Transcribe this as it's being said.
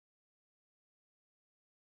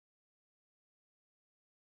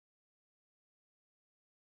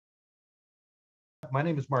my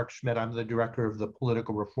name is Mark Schmidt. I'm the director of the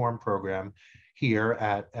political reform program here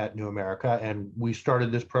at New America. And we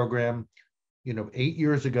started this program, 8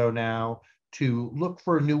 years ago now, to look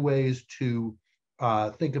for new ways to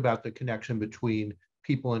think about the connection between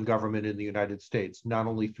people and government in the United States, not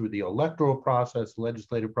only through the electoral process,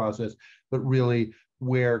 legislative process, but really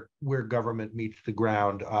where government meets the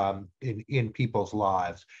ground in people's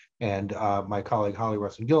lives. And my colleague Holly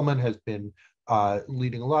Rusin-Gilman has been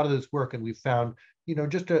leading a lot of this work, and we've found,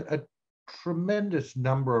 just a tremendous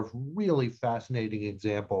number of really fascinating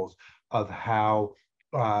examples of how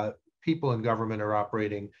people in government are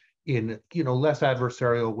operating in, less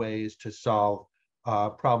adversarial ways to solve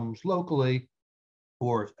problems locally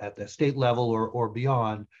or at the state level or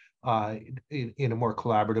beyond, in a more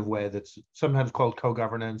collaborative way that's sometimes called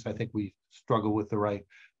co-governance. I think we struggle with the right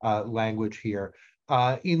language here.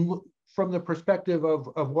 From the perspective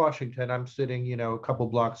of Washington, I'm sitting, a couple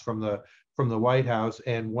blocks from the White House,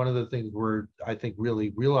 and one of the things we're, I think,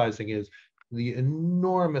 really realizing is the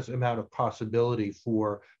enormous amount of possibility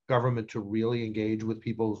for government to really engage with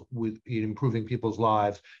improving people's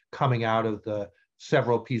lives coming out of the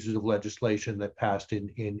several pieces of legislation that passed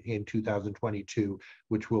in 2022,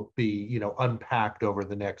 which will be, unpacked over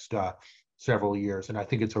the next several years. And I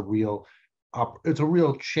think it's a real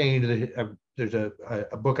change. There's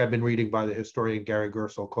a book I've been reading by the historian Gary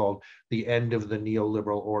Gersel called "The End of the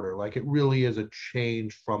Neoliberal Order." Like, it really is a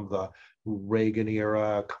change from the Reagan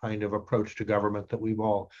era kind of approach to government that we've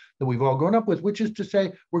all grown up with, which is to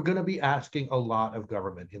say, we're going to be asking a lot of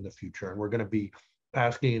government in the future, and we're going to be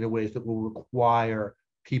asking in ways that will require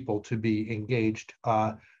people to be engaged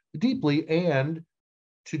deeply. And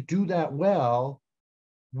to do that well,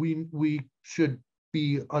 we should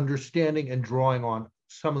be understanding and drawing on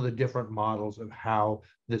some of the different models of how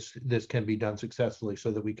this can be done successfully,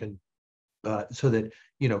 so that we can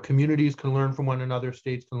communities can learn from one another,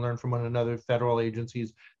 states can learn from one another, federal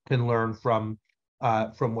agencies can learn from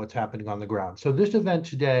what's happening on the ground. So this event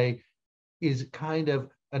today is kind of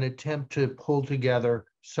an attempt to pull together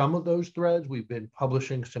some of those threads. We've been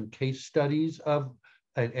publishing some case studies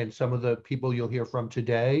and some of the people you'll hear from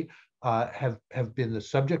today have been the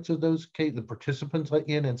subjects of those the participants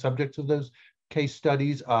in and subjects of those case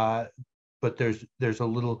studies. But there's a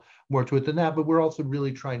little more to it than that. But we're also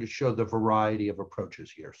really trying to show the variety of approaches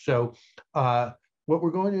here. So what we're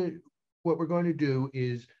going to do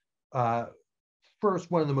is first,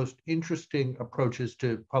 one of the most interesting approaches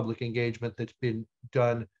to public engagement that's been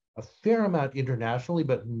done a fair amount internationally,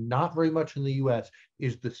 but not very much in the US,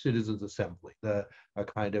 is the Citizens Assembly, a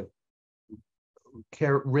kind of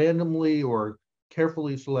randomly or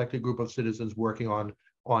carefully selected group of citizens working on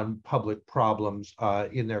public problems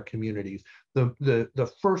in their communities.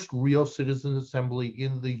 The first real Citizens Assembly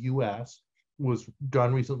in the US was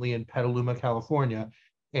done recently in Petaluma, California.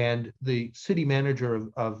 And the city manager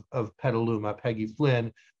of Petaluma, Peggy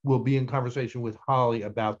Flynn, will be in conversation with Holly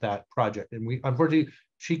about that project. And unfortunately,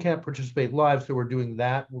 she can't participate live, so we're doing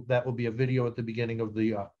that. That will be a video at the beginning of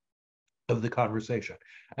the conversation.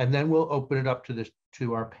 And then we'll open it up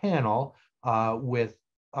to our panel with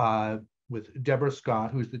Deborah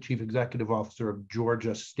Scott, who's the Chief Executive Officer of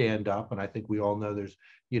Georgia Stand Up. And I think we all know there's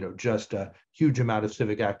just a huge amount of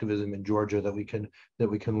civic activism in Georgia that we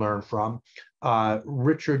can learn from.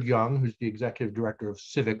 Richard Young, who's the Executive Director of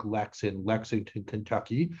Civic Lex in Lexington,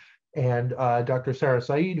 Kentucky. And Dr. Sarah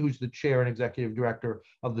Saeed, who's the Chair and Executive Director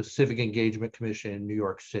of the Civic Engagement Commission in New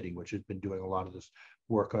York City, which has been doing a lot of this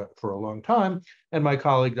work for a long time. And my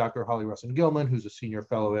colleague, Dr. Holly Rusin-Gilman, who's a senior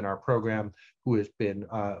fellow in our program, who has been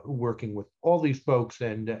working with all these folks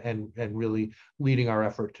and really leading our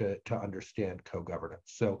effort to understand co-governance.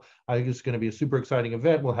 So I think it's going to be a super exciting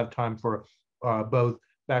event. We'll have time for both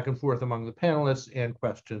back and forth among the panelists and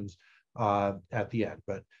questions at the end.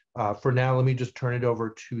 But for now, let me just turn it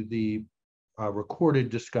over to the recorded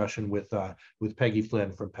discussion with Peggy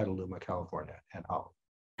Flynn from Petaluma, California, and Holly.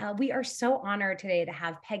 We are so honored today to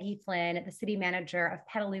have Peggy Flynn, the city manager of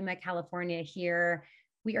Petaluma, California, here.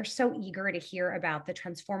 We are so eager to hear about the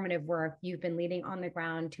transformative work you've been leading on the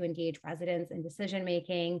ground to engage residents in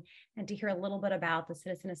decision-making and to hear a little bit about the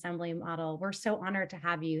Citizen Assembly model. We're so honored to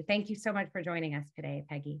have you. Thank you so much for joining us today,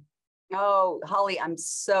 Peggy. Oh, Holly, I'm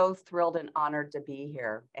so thrilled and honored to be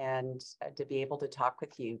here and to be able to talk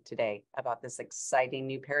with you today about this exciting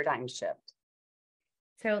new paradigm shift.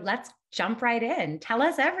 So let's jump right in. Tell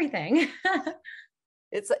us everything.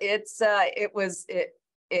 It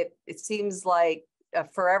seems like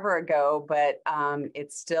forever ago, but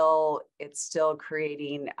it's still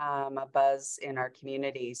creating a buzz in our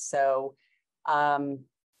community. So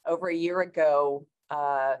over a year ago,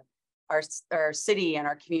 our city and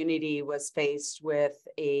our community was faced with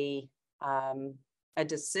a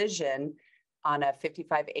decision on a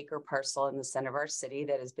 55-acre parcel in the center of our city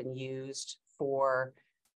that has been used for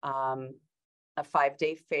a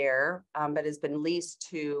 5-day fair, but has been leased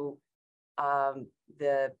to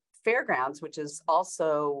the fairgrounds, which is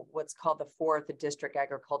also what's called the 4th District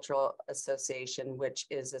Agricultural Association, which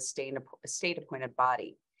is a state appointed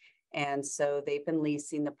body. And so they've been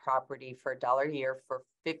leasing the property for $1 a year for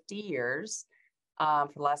 50 years, for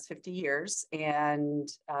the last 50 years, and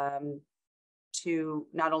to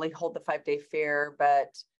not only hold the 5-day fair,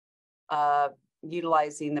 but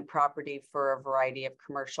utilizing the property for a variety of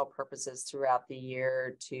commercial purposes throughout the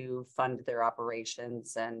year to fund their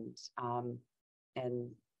operations and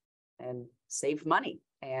save money.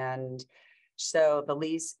 And so the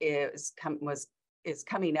lease is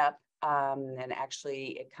coming up, and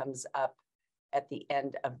actually it comes up at the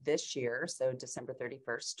end of this year, so December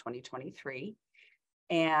 31st, 2023.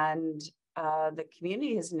 And the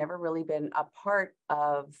community has never really been a part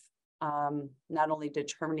of not only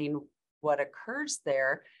determining what occurs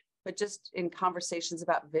there, but just in conversations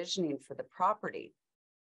about visioning for the property.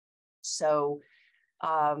 So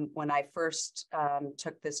when I first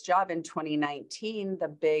took this job in 2019, the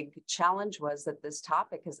big challenge was that this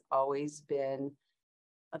topic has always been,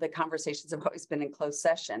 the conversations have always been in closed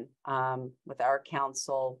session with our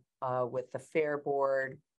council, with the fair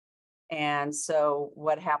board. And so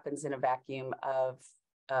what happens in a vacuum of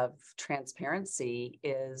transparency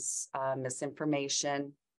is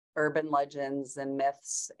misinformation, urban legends and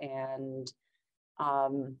myths, and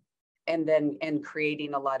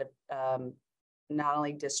creating a lot of not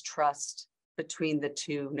only distrust between the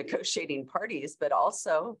two negotiating parties, but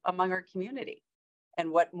also among our community.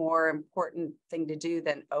 And what more important thing to do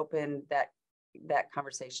than open that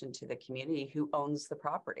conversation to the community who owns the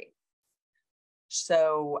property.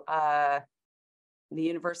 So the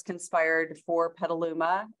universe conspired for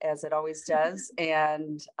Petaluma, as it always does.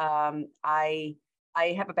 And I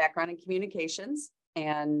have a background in communications,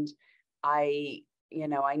 and I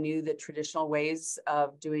knew the traditional ways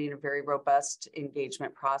of doing a very robust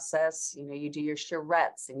engagement process. You do your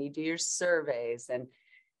charrettes and you do your surveys, and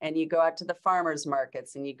you go out to the farmers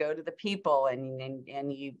markets and you go to the people and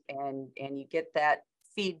you get that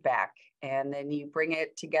feedback, and then you bring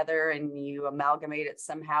it together and you amalgamate it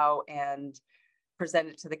somehow and present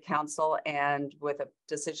it to the council. And with a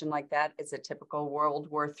decision like that, it's a typical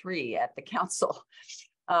World War III at the council,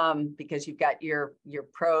 because you've got your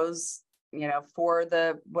pros, for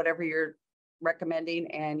the whatever you're recommending,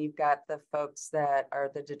 and you've got the folks that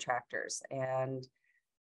are the detractors. And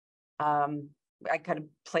I kind of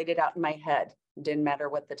played it out in my head. Didn't matter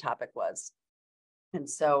what the topic was. And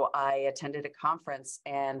so I attended a conference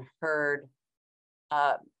and heard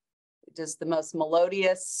just the most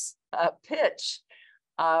melodious pitch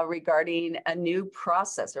regarding a new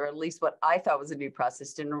process, or at least what I thought was a new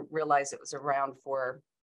process. Didn't realize it was around for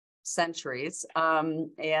centuries,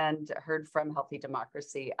 and heard from Healthy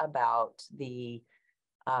Democracy about a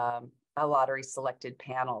lottery selected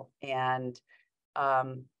panel, and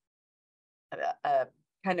kind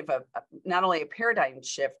of not only a paradigm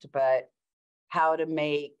shift, but how to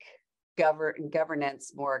make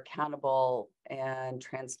governance more accountable and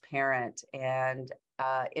transparent and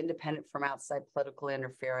independent from outside political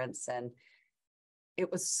interference. And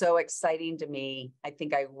it was so exciting to me. I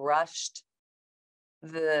think I rushed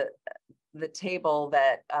the table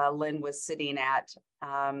that Lynn was sitting at,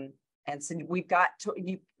 and said, we got to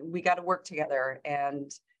work together. And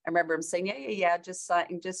I remember him saying, yeah, just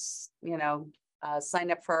sign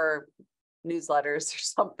up for our newsletters or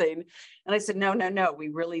something. And I said, no, we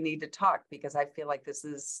really need to talk, because I feel like this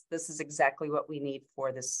is exactly what we need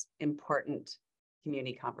for this important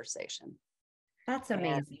community conversation. That's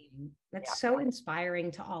amazing. That's so inspiring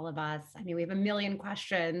to all of us. I mean, we have a million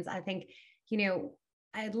questions. I think,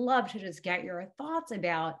 I'd love to just get your thoughts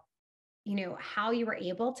about, how you were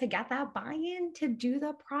able to get that buy-in to do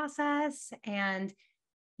the process, and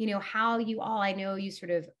how you all, I know you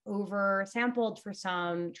sort of oversampled for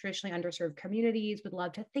some traditionally underserved communities. Would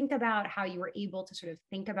love to think about how you were able to sort of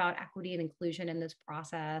think about equity and inclusion in this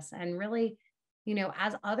process. And really,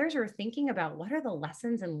 as others are thinking about what are the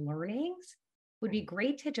lessons and learnings, would be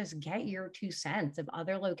great to just get your 2 cents of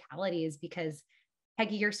other localities, because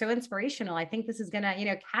Peggy, you're so inspirational. I think this is going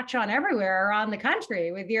to, catch on everywhere around the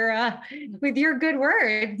country with your good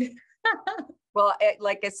words. Well,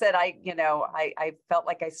 like I said, I felt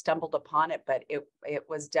like I stumbled upon it, but it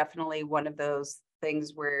was definitely one of those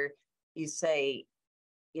things where you say,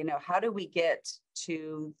 how do we get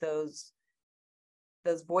to those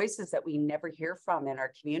voices that we never hear from in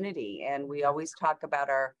our community? And we always talk about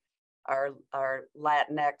our our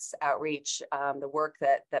Latinx outreach, the work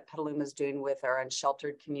that Petaluma is doing with our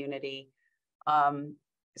unsheltered community.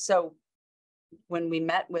 So when we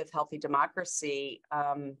met with Healthy Democracy,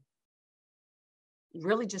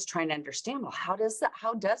 really just trying to understand, well, how does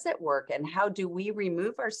it work, and how do we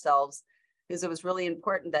remove ourselves? Because it was really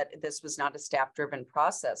important that this was not a staff-driven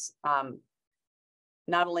process.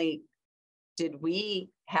 Not only did we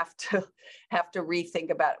have to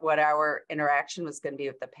rethink about what our interaction was going to be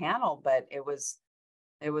with the panel, but it was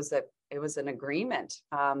an agreement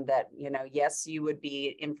that, yes, you would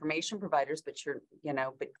be information providers, but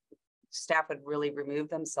but staff would really remove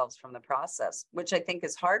themselves from the process, which I think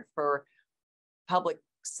is hard for public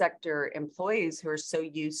sector employees who are so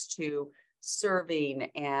used to serving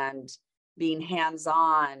and being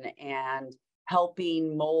hands-on and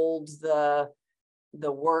helping mold the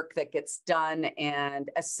work that gets done and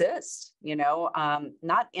assist,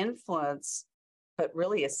 not influence, but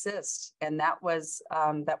really assist. And that was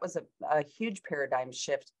a huge paradigm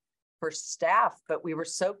shift for staff, but we were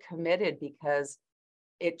so committed because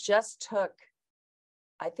it just took,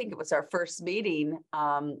 I think it was our first meeting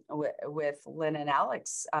with Lynn and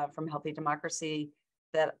Alex from Healthy Democracy,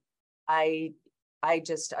 that I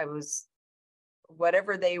was,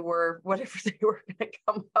 whatever they were going to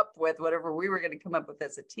come up with, whatever we were going to come up with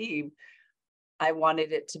as a team, I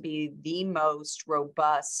wanted it to be the most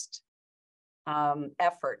robust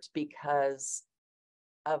effort because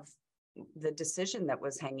of the decision that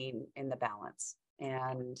was hanging in the balance,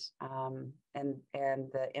 and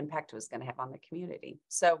the impact it was going to have on the community.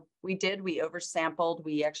 So we oversampled.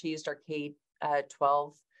 We actually used our K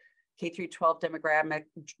through 12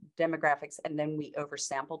 demographics, and then we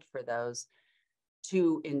oversampled for those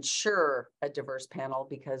to ensure a diverse panel,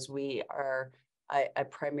 because we are a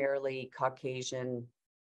primarily Caucasian,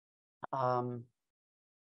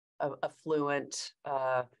 affluent,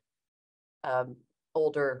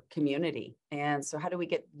 older community. And so how do we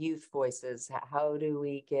get youth voices? How do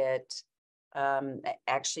we get,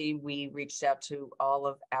 actually, we reached out to all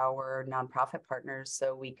of our nonprofit partners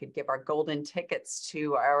so we could give our golden tickets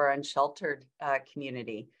to our unsheltered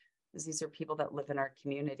community, because these are people that live in our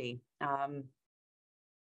community.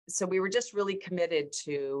 So we were just really committed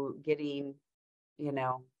to getting,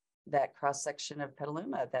 that cross-section of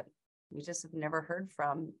Petaluma that we just have never heard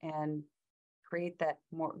from, and create that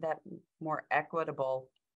more equitable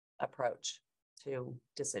approach to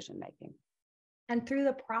decision making. And through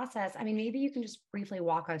the process, I mean, maybe you can just briefly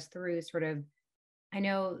walk us through sort of, I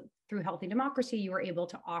know through Healthy Democracy, you were able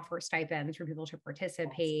to offer stipends for people to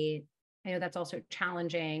participate. I know that's also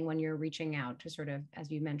challenging when you're reaching out to sort of,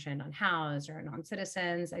 as you mentioned, unhoused or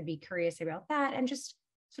non-citizens. I'd be curious about that. And just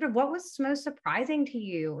sort of what was most surprising to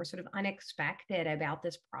you or sort of unexpected about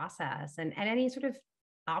this process, and any sort of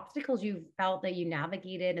obstacles you felt that you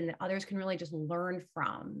navigated and that others can really just learn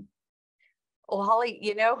from? Well,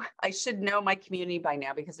 Holly, I should know my community by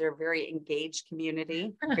now because they're a very engaged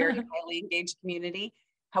community, very highly engaged community.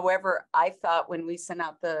 However, I thought when we sent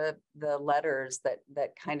out the letters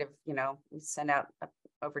that kind of, we sent out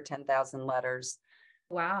over 10,000 letters.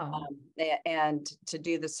 Wow. And to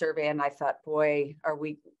do the survey, and I thought, boy,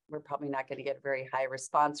 we're probably not going to get a very high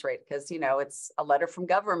response rate because, it's a letter from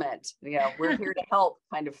government, we're here to help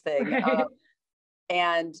kind of thing. Right.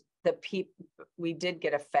 And we did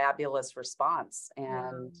get a fabulous response,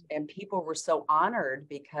 and people were so honored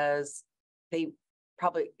because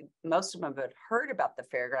most of them had heard about the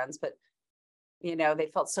fairgrounds, but they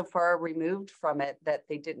felt so far removed from it that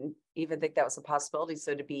they didn't even think that was a possibility.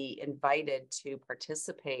 So to be invited to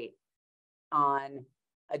participate on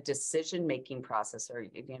a decision-making process, or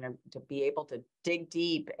to be able to dig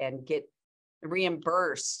deep and get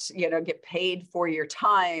reimbursed, get paid for your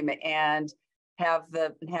time, and have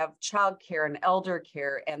childcare and elder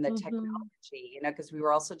care and the technology, because we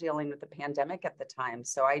were also dealing with the pandemic at the time.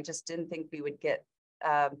 So I just didn't think we would get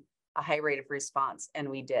a high rate of response, and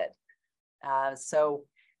we did. So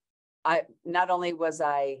not only was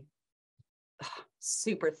I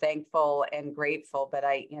super thankful and grateful, but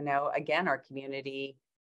again, our community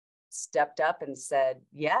stepped up and said,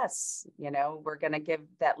 yes, we're going to give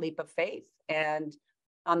that leap of faith. And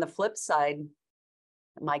on the flip side,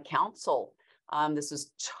 my council, this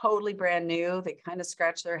was totally brand new. They kind of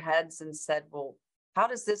scratched their heads and said, well, how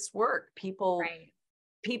does this work? People,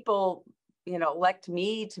 elect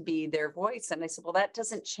me to be their voice. And I said, well, that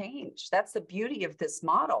doesn't change. That's the beauty of this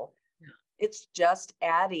model. Yeah. It's just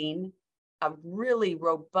adding a really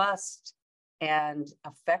robust and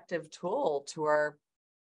effective tool to our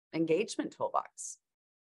engagement toolbox.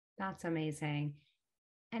 That's amazing.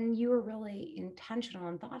 And you were really intentional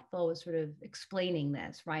and thoughtful with sort of explaining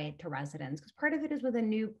this, right, to residents, because part of it is with a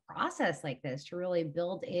new process like this to really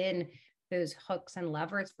build in those hooks and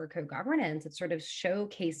levers for co-governance. It's sort of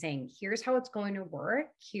showcasing, here's how it's going to work,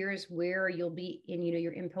 here's where you'll be in,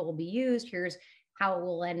 your input will be used, here's how it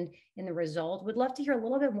will end in the result. Would love to hear a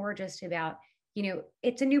little bit more just about,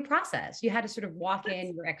 it's a new process. You had to sort of walk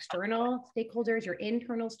in your external stakeholders, your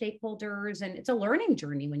internal stakeholders, and it's a learning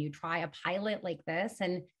journey when you try a pilot like this.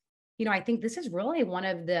 And, I think this is really one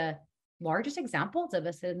of the largest examples of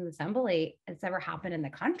a citizen assembly that's ever happened in the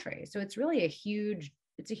country. So it's really a huge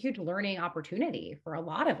learning opportunity for a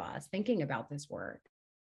lot of us thinking about this work.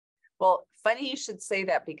 Well, funny you should say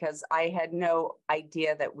that, because I had no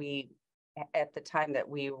idea that at the time that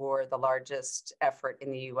we were the largest effort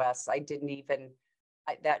in the US. That didn't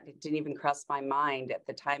even cross my mind at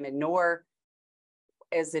the time, and nor,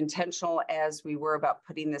 as intentional as we were about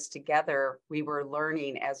putting this together, we were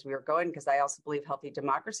learning as we were going, because I also believe Healthy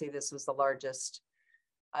Democracy, this was the largest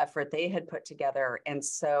effort they had put together. And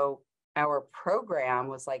so our program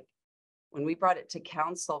was like, when we brought it to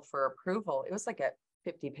council for approval, it was like a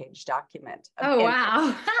 50-page document. Oh, wow.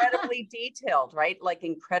 Incredibly detailed, right? Like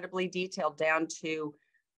incredibly detailed down to,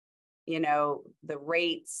 the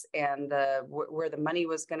rates and where the money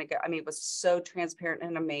was going to go. I mean, it was so transparent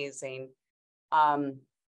and amazing.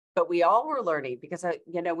 But we all were learning, because,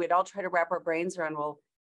 we'd all try to wrap our brains around, well,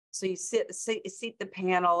 so you seat the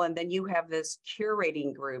panel, and then you have this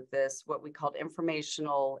curating group, what we called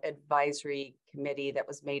informational advisory committee that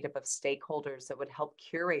was made up of stakeholders that would help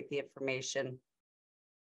curate the information.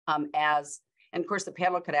 And of course the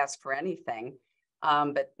panel could ask for anything,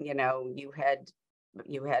 but you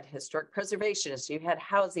had historic preservationists, you had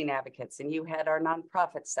housing advocates, and you had our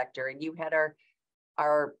nonprofit sector, and you had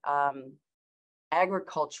our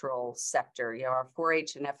agricultural sector, our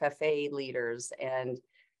 4-H and FFA leaders, and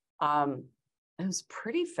it was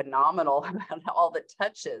pretty phenomenal about all the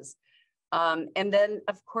touches. And then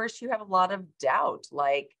of course you have a lot of doubt,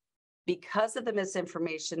 like, because of the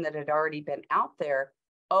misinformation that had already been out there.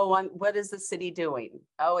 Oh, what is the city doing?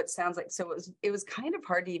 Oh, it sounds like, so it was kind of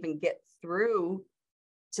hard to even get through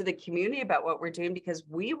to the community about what we're doing, because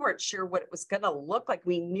we weren't sure what it was going to look like.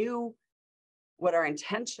 We knew what our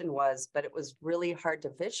intention was, but it was really hard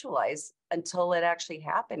to visualize until it actually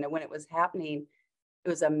happened. And when it was happening, it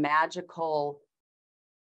was a magical,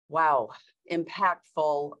 wow,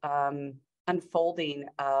 impactful unfolding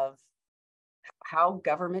of how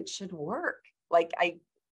government should work. Like,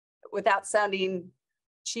 without sounding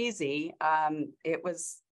cheesy, it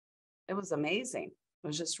was amazing. It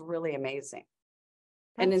was just really amazing.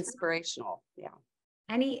 And inspirational. Yeah.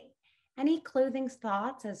 Any closing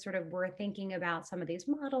thoughts as sort of we're thinking about some of these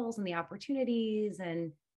models and the opportunities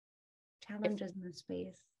and challenges in this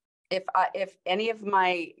space? If any of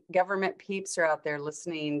my government peeps are out there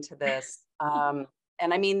listening to this, and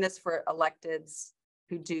I mean this for electeds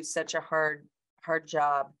who do such a hard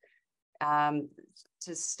job,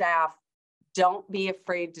 to staff, don't be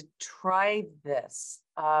afraid to try this,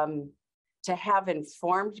 to have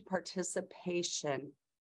informed participation,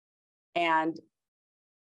 and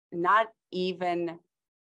not even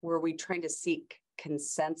were we trying to seek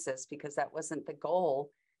consensus, because that wasn't the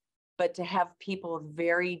goal, but to have people with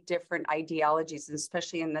very different ideologies,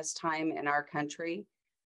 especially in this time in our country,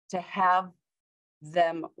 to have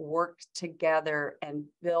them work together and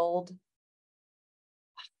build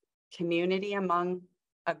community among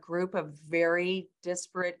a group of very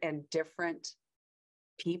disparate and different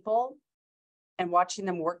people, and watching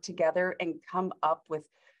them work together and come up with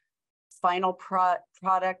final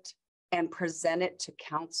product and present it to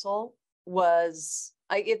council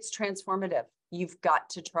it's transformative. You've got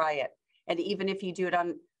to try it. And even if you do it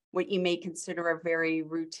on what you may consider a very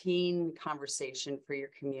routine conversation for your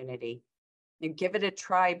community, you give it a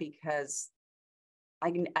try, because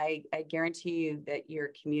I guarantee you that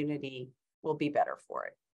your community will be better for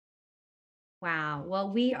it. Wow.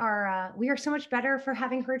 Well, we are so much better for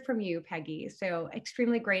having heard from you, Peggy. So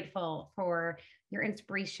extremely grateful for your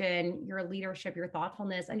inspiration, your leadership, your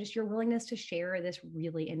thoughtfulness, and just your willingness to share this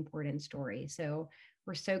really important story. So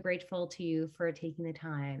we're so grateful to you for taking the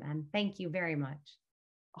time, and thank you very much.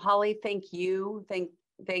 Holly, thank you.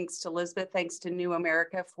 Thanks to Elizabeth. Thanks to New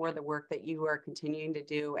America for the work that you are continuing to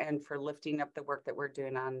do, and for lifting up the work that we're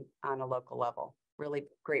doing on a local level. Really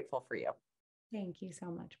grateful for you. Thank you so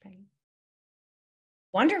much, Peggy.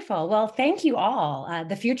 Wonderful. Well, thank you all.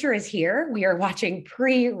 The future is here. We are watching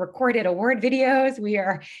pre-recorded award videos. We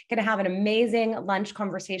are going to have an amazing lunch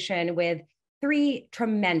conversation with 3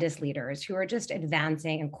 tremendous leaders who are just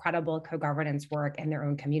advancing incredible co-governance work in their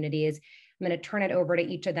own communities. I'm going to turn it over to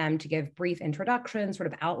each of them to give brief introductions,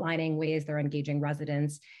 sort of outlining ways they're engaging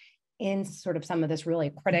residents in sort of some of this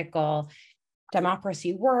really critical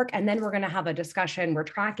democracy work. And then we're going to have a discussion. We're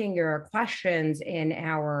tracking your questions in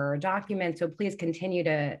our document, so please continue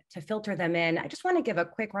to filter them in. I just want to give a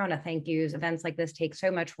quick round of thank yous. Events like this take so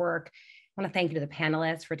much work. I want to thank you to the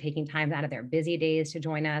panelists for taking time out of their busy days to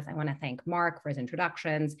join us. I want to thank Mark for his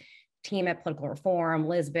introductions, team at Political Reform,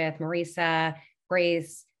 Lisbeth, Marisa,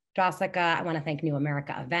 Grace, Jessica. I want to thank New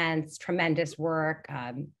America Events, tremendous work.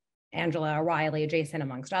 Angela, Riley, Jason,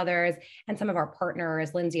 amongst others, and some of our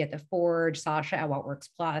partners, Lindsay at The Forge, Sasha at What Works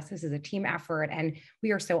Plus. This is a team effort, and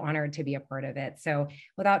we are so honored to be a part of it. So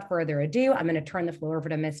without further ado, I'm going to turn the floor over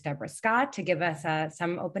to Ms. Deborah Scott to give us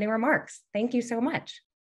some opening remarks. Thank you so much.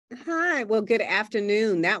 Hi, well, good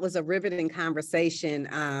afternoon. That was a riveting conversation.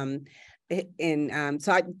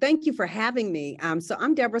 So I thank you for having me. So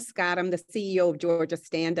I'm Deborah Scott. I'm the CEO of Georgia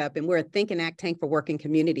Stand Up, and we're a think and act tank for working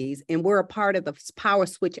communities. And we're a part of the Power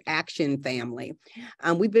Switch Action family.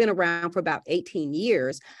 We've been around for about 18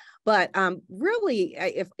 years, but really,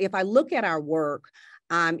 if I look at our work,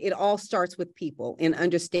 it all starts with people and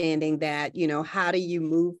understanding that, how do you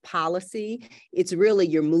move policy? It's really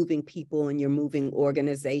you're moving people and you're moving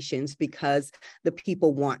organizations because the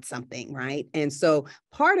people want something, right? And so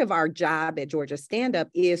part of our job at Georgia Stand Up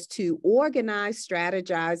is to organize,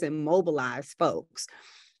 strategize, and mobilize folks.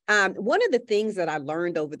 One of the things that I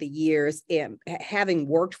learned over the years, having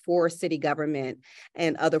worked for city government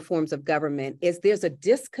and other forms of government, is there's a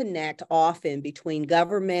disconnect often between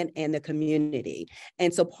government and the community.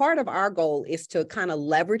 And so part of our goal is to kind of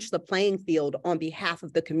leverage the playing field on behalf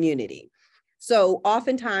of the community. So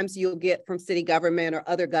oftentimes you'll get from city government or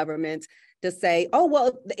other governments to say, oh,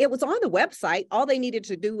 well, it was on the website. All they needed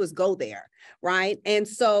to do was go there, right? And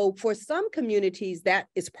so for some communities, that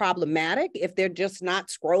is problematic. If they're just not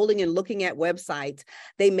scrolling and looking at websites,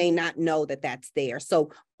 they may not know that that's there.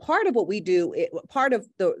 So part of what we do, part of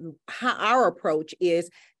our approach is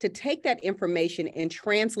to take that information and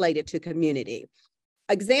translate it to community.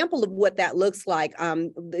 Example of what that looks like,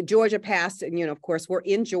 the Georgia passed, and of course, we're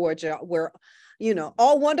in Georgia where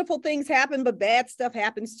all wonderful things happen, but bad stuff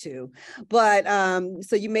happens too. But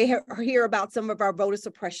so you may hear about some of our voter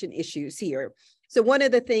suppression issues here. So one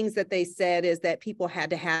of the things that they said is that people had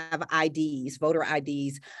to have IDs, voter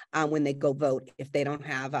IDs, when they go vote if they don't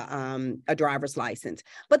have a driver's license.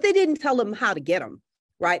 But they didn't tell them how to get them.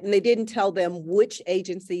 Right. And they didn't tell them which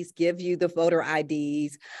agencies give you the voter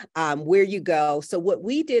IDs, where you go. So what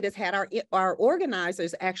we did is had our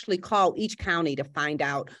organizers actually call each county to find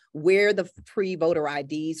out where the free voter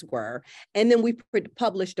IDs were. And then we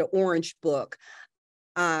published an orange book,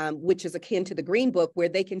 which is akin to the green book, where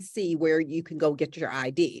they can see where you can go get your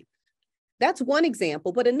ID. That's one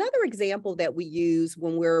example. But another example that we use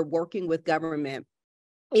when we're working with government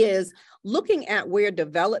is looking at where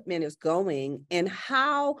development is going and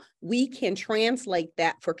how we can translate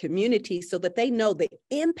that for communities so that they know the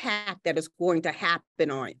impact that is going to happen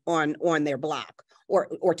on their block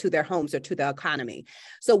or to their homes or to the economy.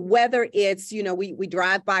 So whether it's, we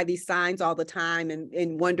drive by these signs all the time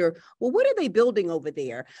and wonder, well, what are they building over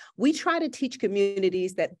there? We try to teach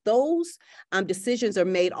communities that those decisions are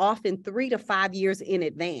made often 3 to 5 years in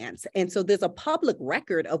advance. And so there's a public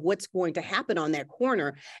record of what's going to happen on that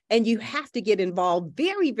corner. And you have to get involved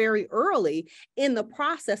very, very early in the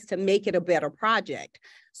process to make it a better project.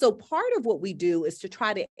 So part of what we do is to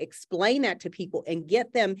try to explain that to people and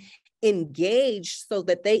get them engaged so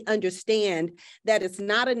that they understand that it's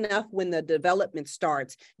not enough when the development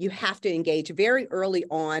starts. You have to engage very early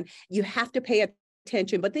on. You have to pay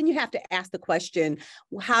attention, but then you have to ask the question,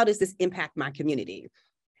 how does this impact my community?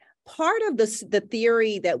 Part of the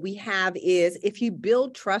theory that we have is if you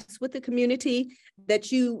build trust with the community,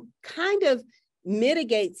 that you kind of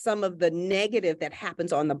mitigate some of the negative that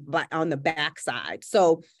happens on the backside.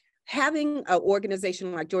 So having an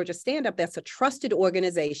organization like Georgia Stand Up, that's a trusted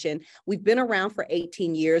organization. We've been around for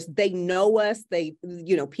 18 years. They know us.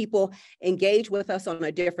 People engage with us on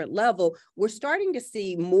a different level. We're starting to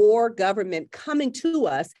see more government coming to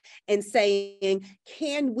us and saying,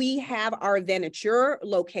 can we have our event at your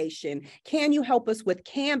location? Can you help us with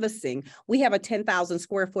canvassing? We have a 10,000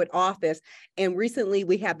 square foot office. And recently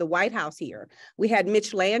we had the White House here. We had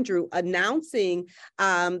Mitch Landrieu announcing,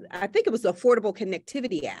 I think it was the Affordable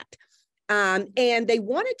Connectivity Act. And they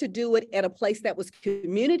wanted to do it at a place that was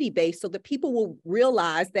community-based so that people will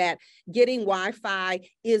realize that getting Wi-Fi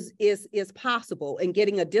is possible and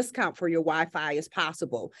getting a discount for your Wi-Fi is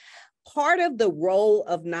possible. Part of the role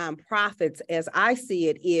of nonprofits, as I see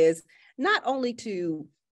it, is not only to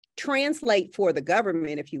translate for the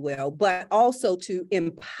government, if you will, but also to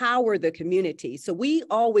empower the community. So we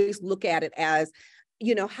always look at it as,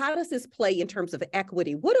 how does this play in terms of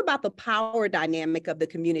equity? What about the power dynamic of the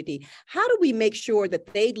community? How do we make sure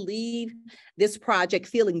that they leave this project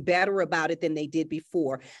feeling better about it than they did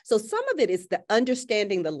before? So some of it is the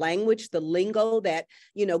understanding the language, the lingo that,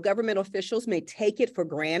 government officials may take it for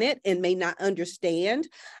granted and may not understand.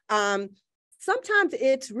 Sometimes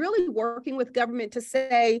it's really working with government to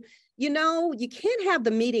say, you can't have the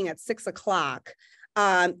meeting at 6 o'clock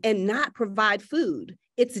and not provide food.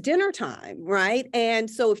 It's dinner time, right? And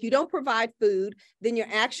so if you don't provide food, then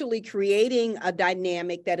you're actually creating a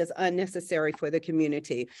dynamic that is unnecessary for the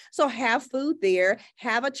community. So have food there,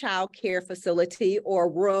 have a child care facility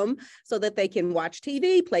or room so that they can watch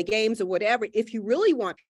TV, play games or whatever. If you really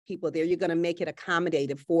want people there, you're going to make it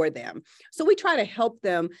accommodative for them. So we try to help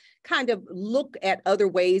them kind of look at other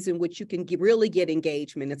ways in which you can really get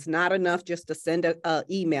engagement. It's not enough just to send an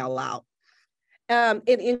email out.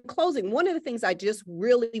 In closing, one of the things I just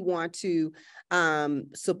really want to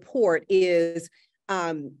support is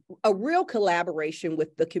a real collaboration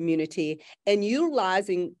with the community and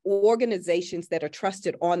utilizing organizations that are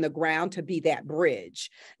trusted on the ground to be that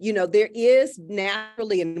bridge. There is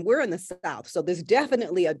naturally, and we're in the South, so there's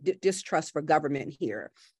definitely a distrust for government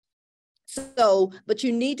here. So, but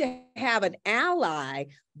you need to have an ally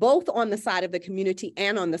both on the side of the community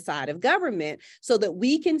and on the side of government so that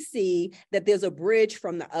we can see that there's a bridge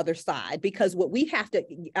from the other side. Because what we have to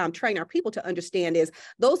train our people to understand is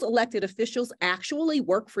those elected officials actually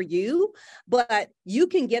work for you, but you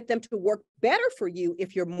can get them to work better for you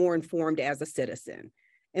if you're more informed as a citizen.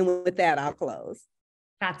 And with that, I'll close.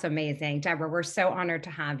 That's amazing. Deborah, we're so honored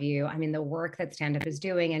to have you. I mean, the work that Stand Up is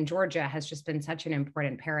doing in Georgia has just been such an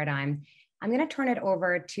important paradigm. I'm going to turn it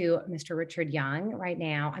over to Mr. Richard Young right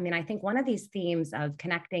now. I mean, I think one of these themes of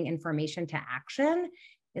connecting information to action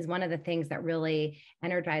is one of the things that really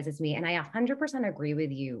energizes me. And I 100% agree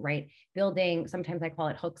with you, right? Building, sometimes I call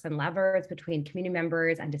it hooks and levers between community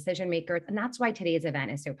members and decision makers. And that's why today's event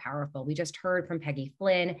is so powerful. We just heard from Peggy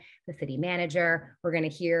Flynn, the city manager. We're going to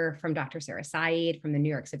hear from Dr. Sarah Saeed from the New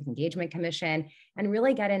York Civic Engagement Commission and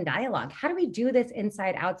really get in dialogue. How do we do this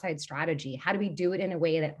inside outside strategy? How do we do it in a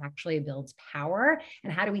way that actually builds power?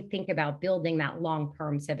 And how do we think about building that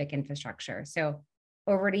long-term civic infrastructure? So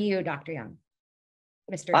over to you, Dr. Young.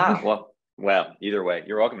 Mr. Young. Well, either way,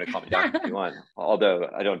 you're welcome to call me doctor if you want, although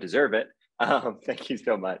I don't deserve it. Thank you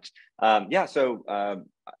so much. So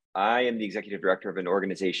I am the executive director of an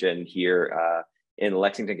organization here in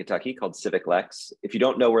Lexington, Kentucky called Civic Lex. If you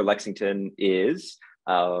don't know where Lexington is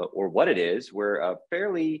or what it is, we're a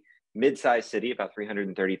fairly mid-sized city, about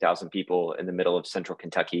 330,000 people in the middle of central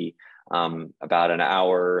Kentucky, about an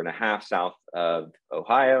hour and a half south of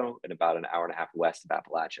Ohio and about an hour and a half west of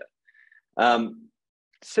Appalachia.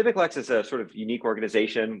 Civic Lex is a sort of unique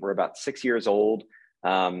organization. We're about 6 years old,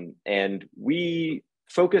 and we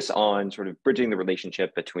focus on sort of bridging the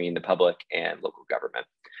relationship between the public and local government.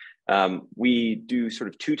 We do sort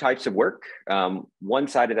of two types of work. One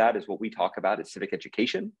side of that is what we talk about as civic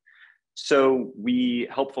education. So we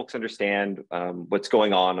help folks understand what's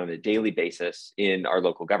going on a daily basis in our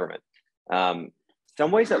local government.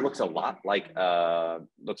 Some ways that looks a lot like a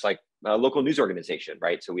local news organization,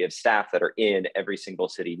 right? So we have staff that are in every single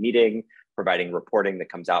city meeting, providing reporting that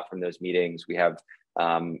comes out from those meetings. We have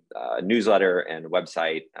a newsletter and a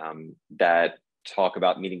website that talk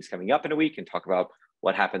about meetings coming up in a week and talk about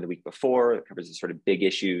what happened the week before. It covers the sort of big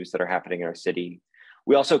issues that are happening in our city.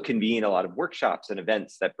 We also convene a lot of workshops and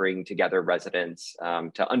events that bring together residents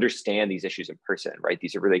to understand these issues in person, right?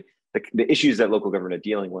 These are really the issues that local government are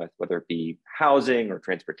dealing with, whether it be housing or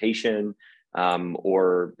transportation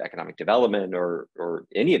or economic development or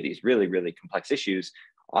any of these really, really complex issues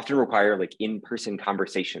often require like in-person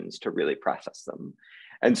conversations to really process them.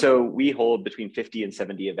 And so we hold between 50 and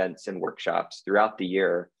 70 events and workshops throughout the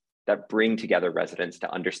year that bring together residents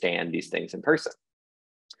to understand these things in person.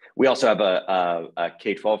 We also have a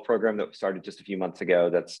K-12 program that started just a few months ago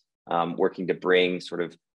that's working to bring sort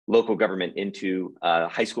of local government into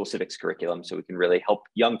high school civics curriculum so we can really help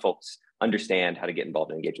young folks understand how to get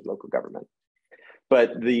involved and engage with local government.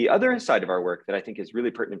 But the other side of our work that I think is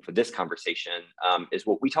really pertinent for this conversation is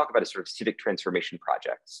what we talk about as sort of civic transformation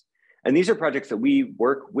projects. And these are projects that we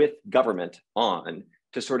work with government on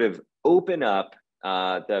to sort of open up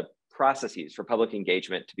the processes for public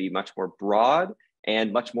engagement to be much more broad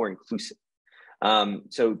and much more inclusive.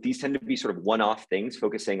 So these tend to be sort of one-off things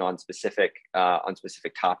focusing on specific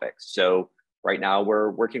topics. So Right now,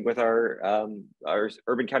 we're working with our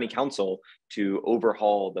urban county council to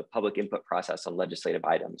overhaul the public input process on legislative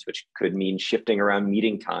items, which could mean shifting around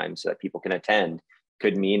meeting times so that people can attend,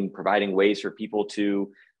 could mean providing ways for people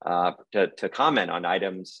to comment on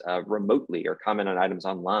items remotely or comment on items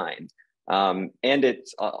online. And it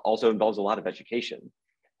also involves a lot of education.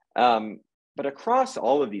 But across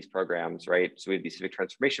all of these programs, right? So we have these civic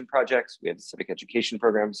transformation projects, we have the civic education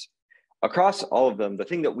programs. Across all of them, the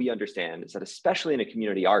thing that we understand is that especially in a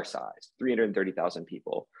community our size, 330,000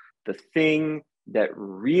 people, the thing that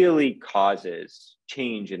really causes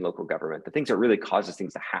change in local government, the things that really causes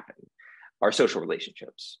things to happen are social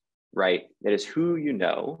relationships, right? It is who you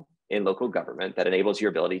know in local government that enables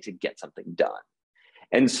your ability to get something done.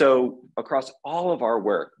 And so across all of our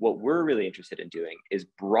work, what we're really interested in doing is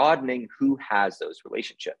broadening who has those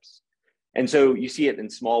relationships. And so you see it in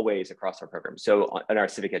small ways across our programs. So in our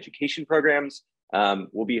civic education programs,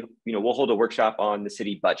 we'll hold a workshop on the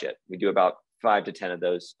city budget. We do about 5 to 10 of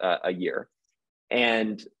those a year.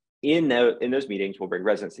 And in those meetings, we'll bring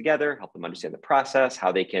residents together, help them understand the process,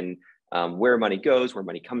 how they can, where money goes, where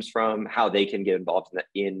money comes from, how they can get involved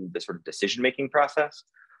in the sort of decision-making process.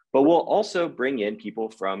 But we'll also bring in people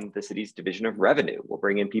from the city's division of revenue. We'll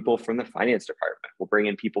bring in people from the finance department. We'll bring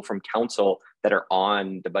in people from council that are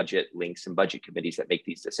on the budget links and budget committees that make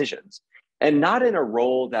these decisions. And not in a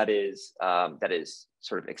role that is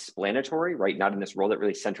sort of explanatory, right? Not in this role that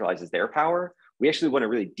really centralizes their power. We actually want to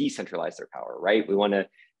really decentralize their power, right? We want to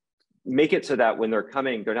make it so that when they're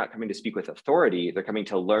coming, they're not coming to speak with authority, they're coming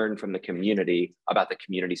to learn from the community about the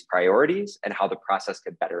community's priorities and how the process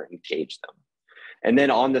could better engage them. And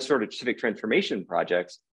then on the sort of civic transformation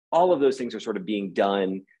projects, all of those things are sort of being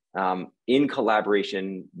done in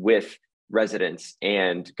collaboration with residents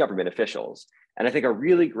and government officials. And I think a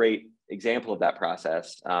really great example of that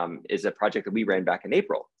process is a project that we ran back in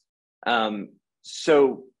April.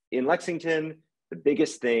 So in Lexington, the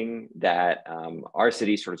biggest thing that our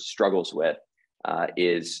city sort of struggles with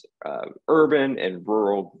is urban and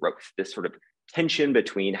rural growth, this sort of tension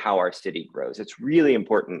between how our city grows. It's really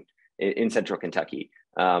important in central Kentucky.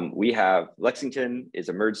 We have Lexington is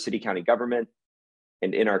a merged city county government.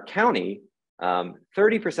 And in our county,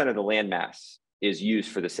 30% of the land mass is used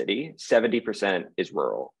for the city, 70% is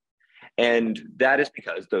rural. And that is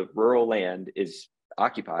because the rural land is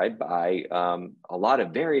occupied by a lot of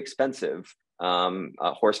very expensive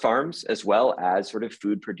horse farms, as well as sort of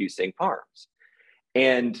food producing farms.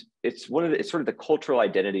 And it's sort of the cultural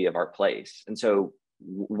identity of our place. And so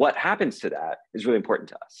what happens to that is really important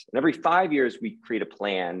to us. And every 5 years, we create a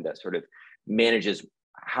plan that sort of manages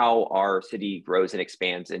how our city grows and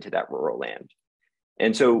expands into that rural land.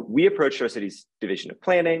 And so we approached our city's division of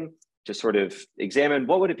planning to sort of examine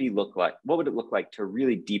what would it look like to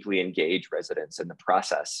really deeply engage residents in the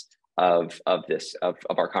process of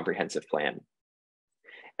our comprehensive plan.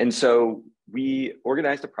 And so we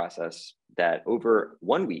organized a process that over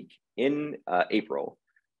 1 week in April,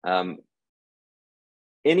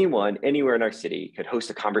 anyone, anywhere in our city could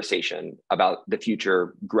host a conversation about the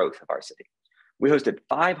future growth of our city. We hosted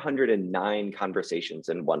 509 conversations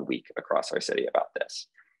in 1 week across our city about this.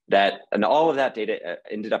 And all of that data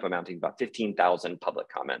ended up amounting to about 15,000 public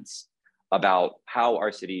comments about how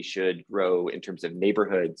our city should grow in terms of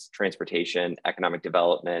neighborhoods, transportation, economic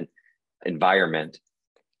development, environment.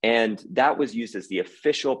 And that was used as the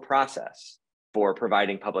official process for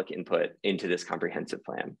providing public input into this comprehensive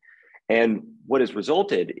plan. And what has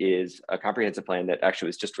resulted is a comprehensive plan that actually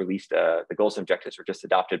was just released. The goals and objectives were just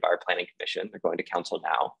adopted by our planning commission. They're going to council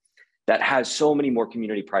now. That has so many more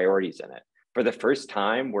community priorities in it. For the first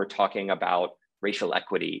time, we're talking about racial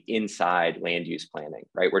equity inside land use planning,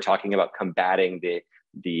 right? We're talking about combating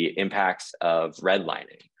the impacts of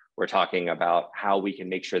redlining. We're talking about how we can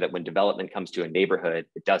make sure that when development comes to a neighborhood,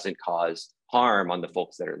 it doesn't cause harm on the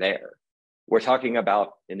folks that are there. We're talking about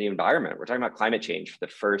in the environment, we're talking about climate change for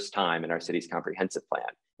the first time in our city's comprehensive plan.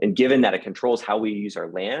 And given that it controls how we use our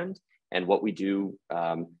land and what we do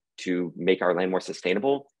to make our land more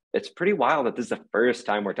sustainable, it's pretty wild that this is the first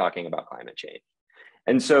time we're talking about climate change.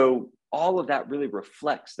 And so all of that really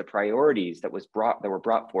reflects the priorities that were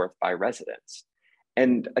brought forth by residents.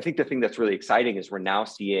 And I think the thing that's really exciting is we're now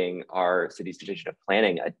seeing our city's division of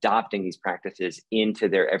planning adopting these practices into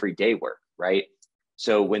their everyday work, right?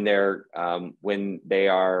 So when they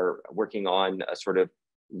are working on a sort of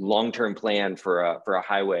long-term plan for a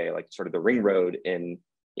highway, like sort of the ring road in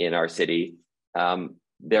our city,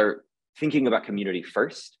 they're thinking about community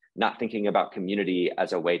first, not thinking about community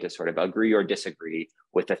as a way to sort of agree or disagree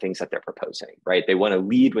with the things that they're proposing, right? They want to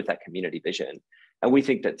lead with that community vision. And we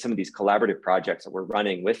think that some of these collaborative projects that we're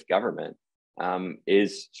running with government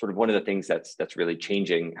is sort of one of the things that's really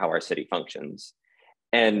changing how our city functions.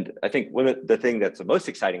 And I think one of the thing that's the most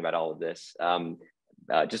exciting about all of this,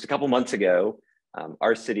 just a couple months ago,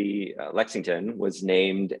 our city, Lexington, was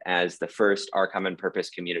named as the first Our Common Purpose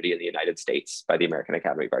community in the United States by the American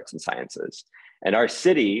Academy of Arts and Sciences. And our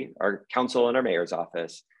city, our council and our mayor's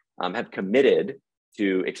office have committed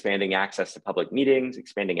to expanding access to public meetings,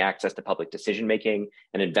 expanding access to public decision-making,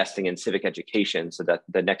 and investing in civic education so that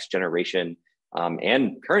the next generation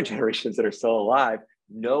and current generations that are still alive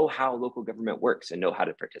know how local government works and know how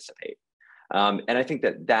to participate. And I think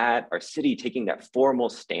that our city taking that formal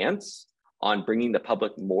stance on bringing the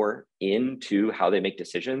public more into how they make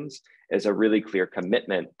decisions is a really clear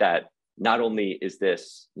commitment that not only is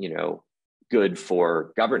this, good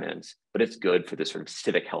for governance, but it's good for the sort of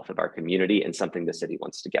civic health of our community and something the city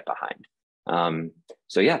wants to get behind.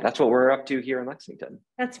 So yeah, that's what we're up to here in Lexington.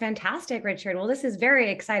 That's fantastic, Richard. Well, this is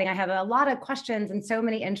very exciting. I have a lot of questions and so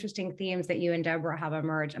many interesting themes that you and Deborah have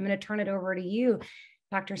emerged. I'm going to turn it over to you,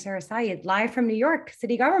 Dr. Sarah Syed, live from New York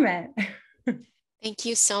City Government. Thank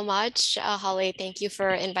you so much, Holly. Thank you for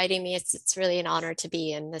inviting me. It's really an honor to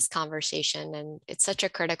be in this conversation, and it's such a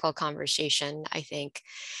critical conversation, I think,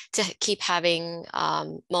 to keep having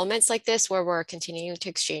moments like this where we're continuing to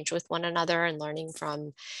exchange with one another and learning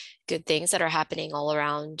from good things that are happening all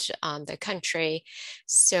around the country.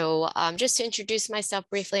 So just to introduce myself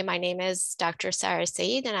briefly, my name is Dr. Sarah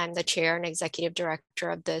Syed, and I'm the chair and executive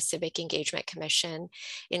director of the Civic Engagement Commission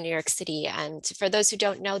in New York City. And for those who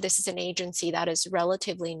don't know, this is an agency that is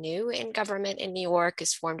relatively new in government in New York,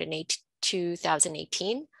 is formed in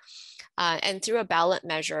 2018. And through a ballot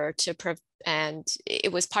measure and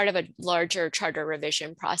it was part of a larger charter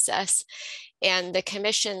revision process. And the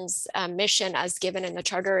commission's mission as given in the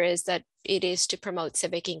charter is that it is to promote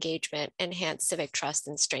civic engagement, enhance civic trust,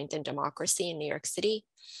 and strengthen democracy in New York City.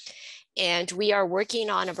 And we are working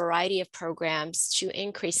on a variety of programs to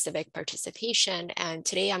increase civic participation. And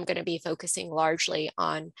today I'm going to be focusing largely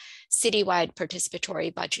on citywide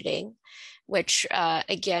participatory budgeting, which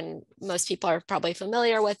again, most people are probably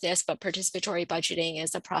familiar with this, but participatory budgeting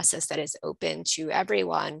is a process that is open to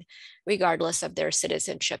everyone, regardless of their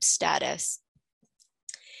citizenship status.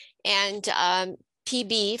 And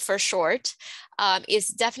PB for short is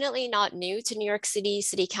definitely not new to New York City.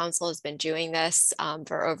 City Council has been doing this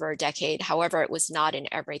for over a decade. However, it was not in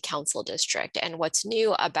every council district. And what's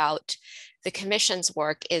new about the commission's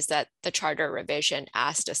work is that the charter revision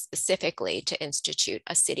asked us specifically to institute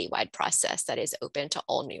a citywide process that is open to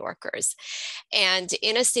all New Yorkers. And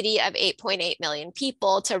in a city of 8.8 million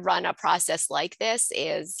people, to run a process like this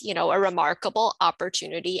is, a remarkable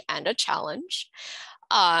opportunity and a challenge.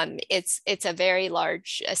 It's a very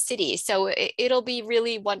large city. So it'll be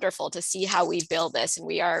really wonderful to see how we build this. And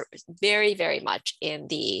we are very, very much in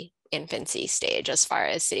the infancy stage as far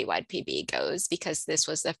as citywide PB goes, because this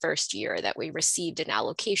was the first year that we received an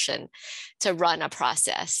allocation to run a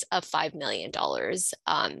process of $5 million.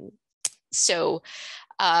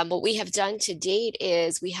 What we have done to date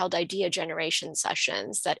is we held idea generation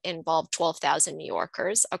sessions that involved 12,000 New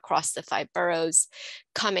Yorkers across the 5 boroughs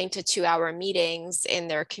coming to 2-hour meetings in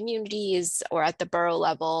their communities or at the borough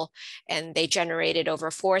level. And they generated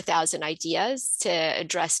over 4,000 ideas to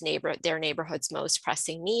address their neighborhood's most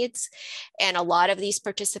pressing needs. And a lot of these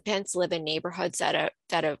participants live in neighborhoods that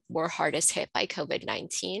were hardest hit by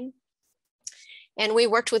COVID-19. And we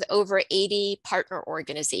worked with over 80 partner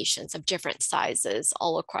organizations of different sizes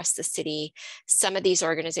all across the city. Some of these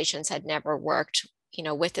organizations had never worked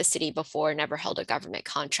with the city before, never held a government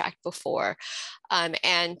contract before.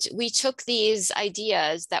 And we took these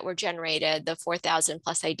ideas that were generated, the 4,000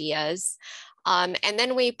 plus ideas, and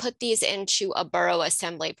then we put these into a borough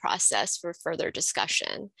assembly process for further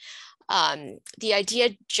discussion. The idea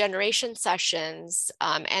generation sessions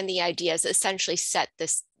and the ideas essentially set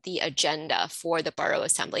the agenda for the borough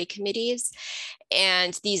assembly committees.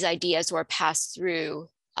 And these ideas were passed through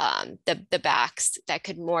the backs that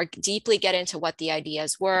could more deeply get into what the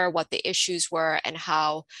ideas were, what the issues were, and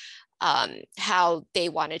how they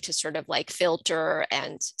wanted to sort of like filter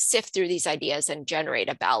and sift through these ideas and generate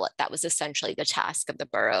a ballot. That was essentially the task of the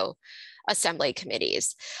borough assembly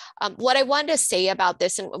committees. What I wanted to say about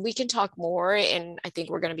this, and we can talk more, and I think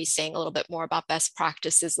we're going to be saying a little bit more about best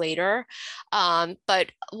practices later.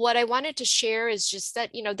 But what I wanted to share is just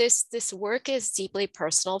that, this work is deeply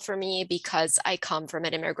personal for me because I come from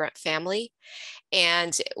an immigrant family.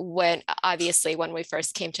 And obviously when we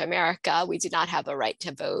first came to America, we did not have a right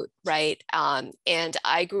to vote, right? And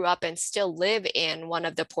I grew up and still live in one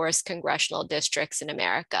of the poorest congressional districts in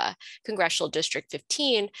America, Congressional District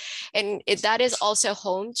 15. And And that is also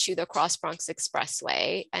home to the Cross Bronx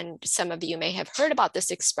Expressway. And some of you may have heard about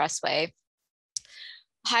this expressway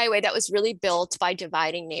highway that was really built by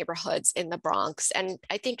dividing neighborhoods in the Bronx, and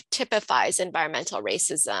I think typifies environmental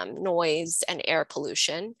racism, noise, and air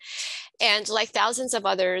pollution. And like thousands of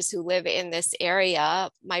others who live in this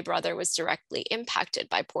area, my brother was directly impacted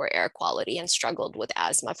by poor air quality and struggled with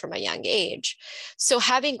asthma from a young age. So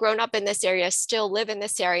having grown up in this area, still live in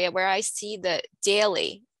this area where I see the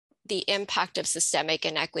impact of systemic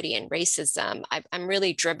inequity and racism, I'm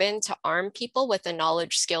really driven to arm people with the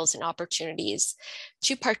knowledge, skills, and opportunities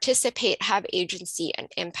to participate, have agency, and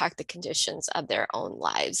impact the conditions of their own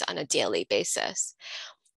lives on a daily basis.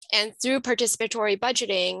 And through participatory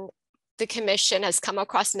budgeting, the commission has come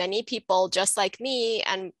across many people just like me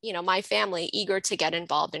and my family eager to get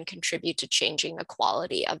involved and contribute to changing the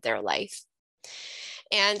quality of their life.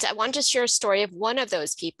 And I want to share a story of one of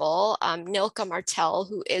those people, Nilka Martel,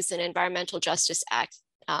 who is an environmental justice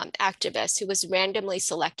activist who was randomly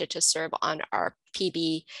selected to serve on our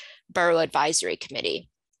PB Borough Advisory Committee.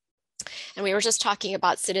 And we were just talking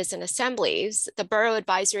about citizen assemblies. The Borough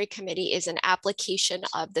Advisory Committee is an application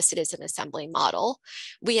of the citizen assembly model.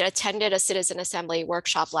 We had attended a citizen assembly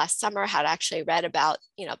workshop last summer, had actually read about,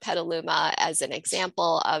 Petaluma as an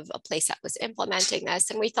example of a place that was implementing this.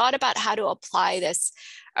 And we thought about how to apply this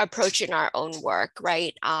approach in our own work,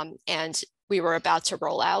 right? And we were about to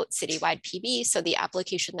roll out citywide PB. So the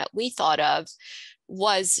application that we thought of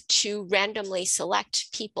was to randomly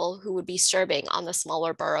select people who would be serving on the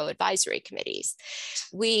smaller borough advisory committees.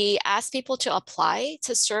 We asked people to apply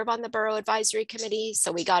to serve on the borough advisory committee.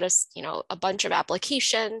 So we got a bunch of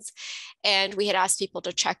applications, and we had asked people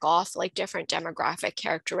to check off like different demographic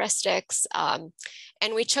characteristics.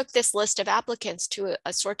 And we took this list of applicants to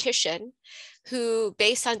a sortition who,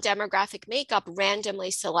 based on demographic makeup,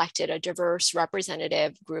 randomly selected a diverse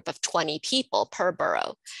representative group of 20 people per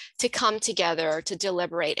borough to come together to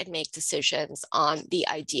deliberate and make decisions on the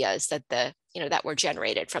ideas that were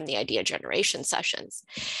generated from the idea generation sessions.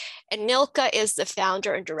 And Nilka is the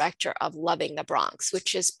founder and director of Loving the Bronx,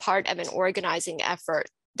 which is part of an organizing effort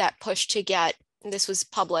that pushed to get, and this was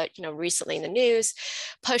public, recently in the news,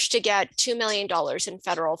 pushed to get $2 million in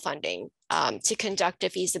federal funding to conduct a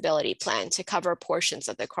feasibility plan to cover portions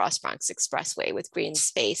of the Cross Bronx Expressway with green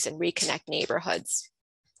space and reconnect neighborhoods.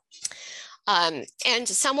 And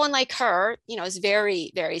someone like her, is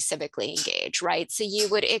very, very civically engaged, right? So you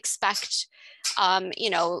would expect,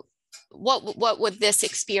 what would this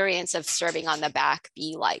experience of serving on the back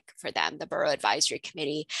be like for them, the Borough Advisory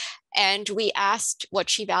Committee? And we asked what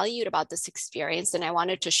she valued about this experience, and I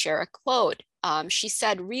wanted to share a quote. She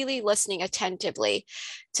said, really listening attentively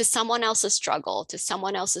to someone else's struggle, to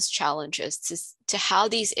someone else's challenges, to how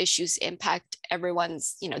these issues impact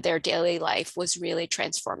everyone's, their daily life was really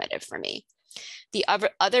transformative for me. The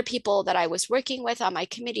other people that I was working with on my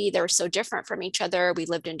committee, they were so different from each other. We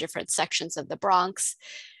lived in different sections of the Bronx,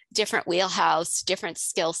 different wheelhouse, different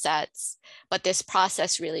skill sets. But this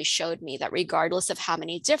process really showed me that regardless of how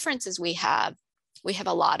many differences we have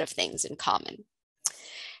a lot of things in common.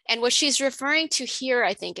 And what she's referring to here,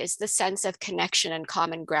 I think, is the sense of connection and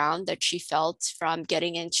common ground that she felt from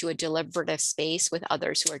getting into a deliberative space with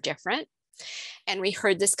others who are different. And we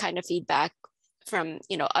heard this kind of feedback from,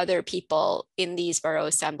 other people in these borough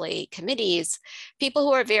assembly committees, people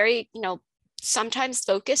who are very, sometimes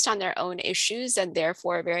focused on their own issues and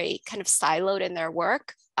therefore very kind of siloed in their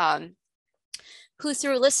work, who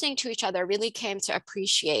through listening to each other really came to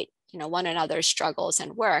appreciate one another's struggles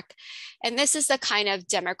and work. And this is the kind of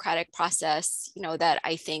democratic process, that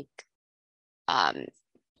I think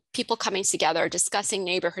people coming together, discussing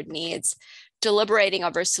neighborhood needs, deliberating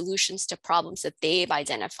over solutions to problems that they've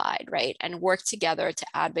identified, right? And work together to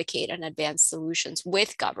advocate and advance solutions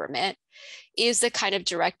with government is the kind of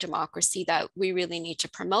direct democracy that we really need to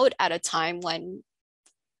promote at a time when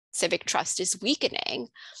civic trust is weakening.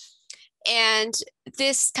 And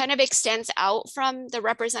this kind of extends out from the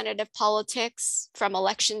representative politics, from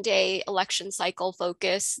election day, election cycle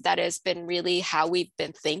focus. That has been really how we've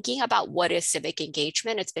been thinking about what is civic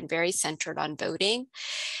engagement. It's been very centered on voting.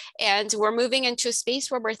 And we're moving into a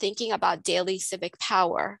space where we're thinking about daily civic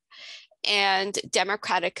power and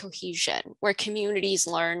democratic cohesion, where communities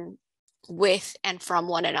learn with and from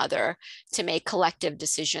one another to make collective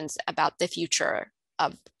decisions about the future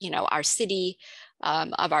of, our city,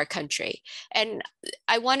 of our country. And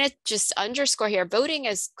I want to just underscore here, voting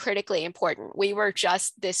is critically important. We were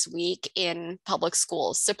just this week in public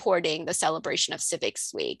schools supporting the celebration of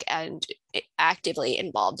Civics Week and actively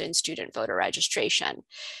involved in student voter registration.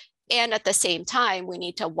 And at the same time, we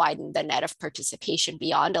need to widen the net of participation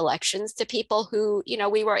beyond elections to people who,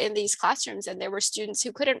 we were in these classrooms and there were students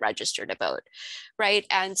who couldn't register to vote, right?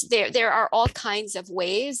 And there are all kinds of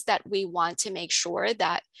ways that we want to make sure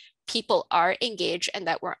that people are engaged and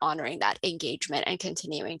that we're honoring that engagement and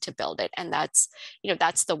continuing to build it. And that's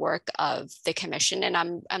the work of the commission. And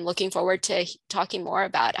I'm looking forward to talking more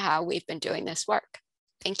about how we've been doing this work.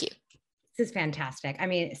 Thank you. This is fantastic. I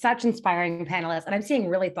mean, such inspiring panelists, and I'm seeing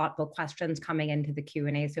really thoughtful questions coming into the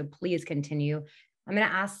Q&A, so please continue. I'm going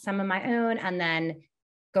to ask some of my own and then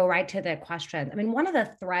go right to the questions. I mean, one of the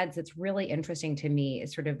threads that's really interesting to me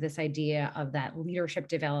is sort of this idea of that leadership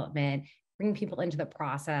development, bringing people into the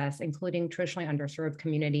process, including traditionally underserved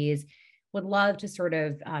communities. Would love to sort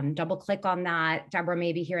of double click on that. Deborah,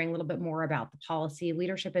 maybe hearing a little bit more about the Policy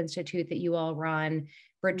Leadership Institute that you all run.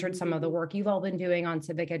 Richard, some of the work you've all been doing on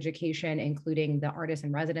civic education, including the Artists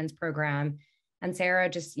in Residence program. And Sarah,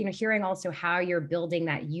 just hearing also how you're building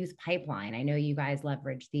that youth pipeline. I know you guys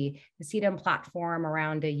leverage the CEDAM platform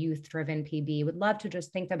around a youth-driven PB. Would love to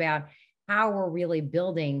just think about how we're really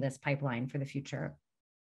building this pipeline for the future.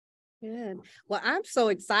 Good. Well, I'm so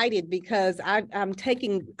excited because I'm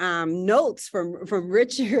taking notes from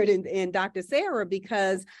Richard and Dr. Sarah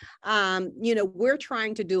because, we're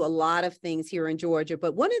trying to do a lot of things here in Georgia.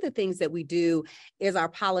 But one of the things that we do is our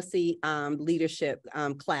policy leadership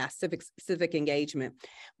class, civic engagement.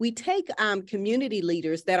 We take community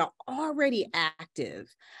leaders that are already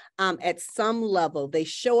active at some level. They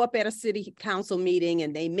show up at a city council meeting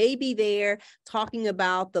and they may be there talking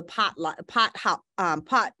about the pot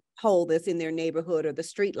hole that's in their neighborhood or the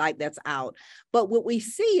street light that's out. But what we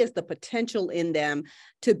see is the potential in them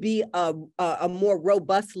to be a more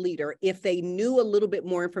robust leader if they knew a little bit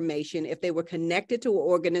more information, if they were connected to an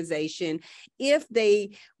organization, if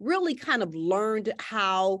they really kind of learned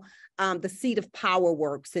how the seat of power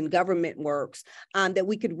works and government works, that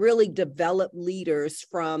we could really develop leaders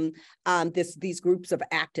from these groups of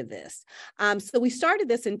activists. So we started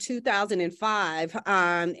this in 2005,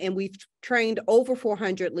 and we've trained over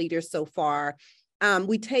 400 leaders so far.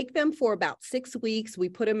 We take them for about 6 weeks. We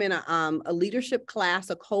put them in a leadership class,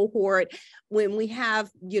 a cohort, when we have,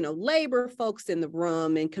 labor folks in the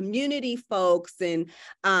room and community folks and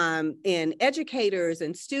educators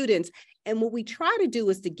and students. And what we try to do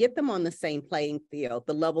is to get them on the same playing field,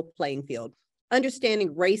 the level playing field,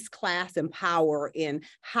 understanding race, class, and power and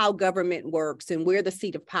how government works and where the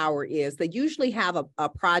seat of power is. They usually have a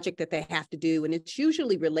project that they have to do, and it's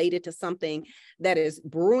usually related to something that is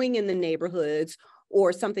brewing in the neighborhoods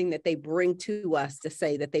or something that they bring to us to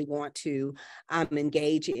say that they want to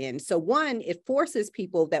engage in. So one, it forces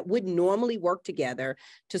people that wouldn't normally work together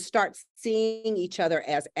to start seeing each other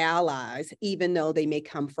as allies, even though they may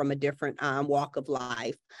come from a different walk of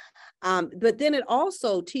life. But then it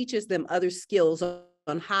also teaches them other skills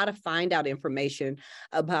on how to find out information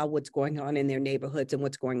about what's going on in their neighborhoods and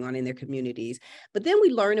what's going on in their communities. But then we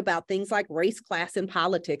learn about things like race, class, and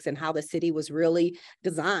politics and how the city was really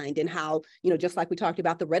designed and how, just like we talked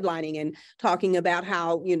about the redlining and talking about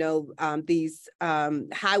how, these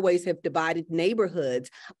highways have divided neighborhoods.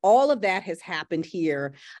 All of that has happened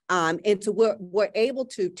here. And so we're able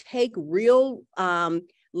to take real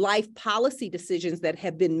life policy decisions that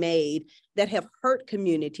have been made that have hurt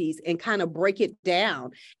communities and kind of break it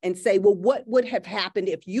down and say, well, what would have happened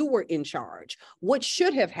if you were in charge? What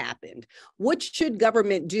should have happened? What should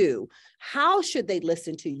government do? How should they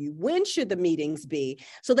listen to you? When should the meetings be?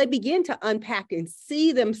 So they begin to unpack and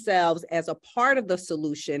see themselves as a part of the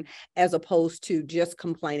solution as opposed to just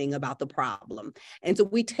complaining about the problem. And so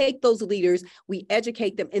we take those leaders, we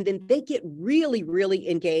educate them, and then they get really, really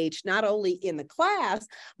engaged, not only in the class,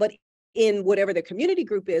 but in whatever the community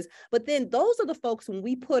group is. But then those are the folks when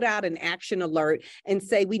we put out an action alert and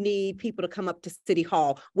say we need people to come up to City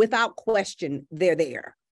Hall, without question, they're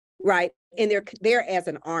there, right? And they're there as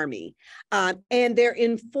an army, and they're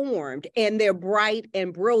informed and they're bright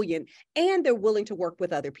and brilliant, and they're willing to work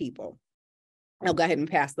with other people. I'll go ahead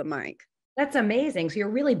and pass the mic. That's amazing. So you're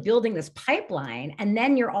really building this pipeline, and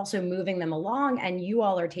then you're also moving them along, and you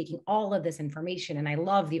all are taking all of this information. And I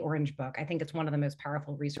love the Orange Book. I think it's one of the most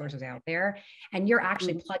powerful resources out there, and you're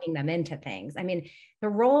actually plugging them into things. I mean, the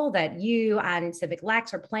role that you and Civic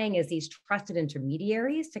Lex are playing as these trusted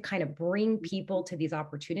intermediaries to kind of bring people to these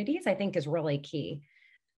opportunities, I think is really key.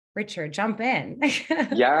 Richard, jump in.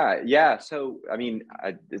 Yeah. So, I mean,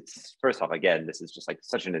 it's first off, again, this is just like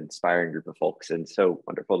such an inspiring group of folks, and so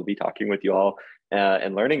wonderful to be talking with you all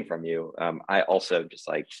and learning from you. I also just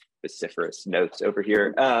like vociferous notes over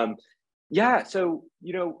here. So,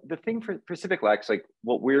 the thing for Civic Lex, like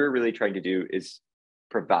what we're really trying to do is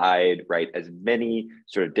provide, right, as many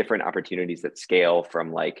sort of different opportunities that scale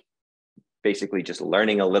from like basically just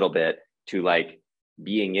learning a little bit to like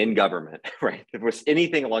being in government, right? If there's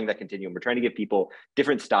anything along that continuum, we're trying to give people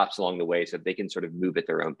different stops along the way so that they can sort of move at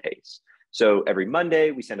their own pace. So every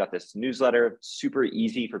Monday we send out this newsletter, super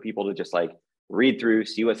easy for people to just like read through,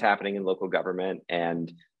 see what's happening in local government,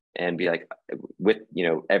 and be like, with, you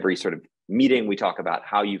know, every sort of meeting, we talk about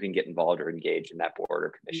how you can get involved or engage in that board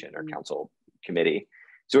or commission or council committee.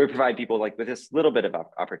 So we provide people like with this little bit of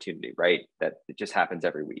opportunity, right? That it just happens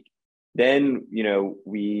every week. Then, you know,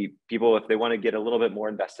 people, if they want to get a little bit more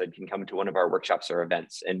invested, can come to one of our workshops or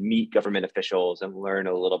events and meet government officials and learn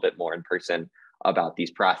a little bit more in person about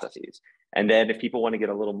these processes. And then if people want to get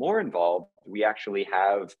a little more involved, we actually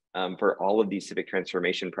have, for all of these civic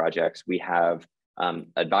transformation projects, we have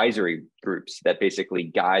advisory groups that basically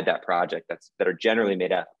guide that project that are generally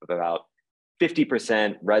made up of about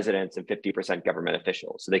 50% residents and 50% government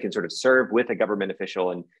officials. So they can sort of serve with a government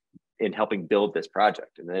official and in helping build this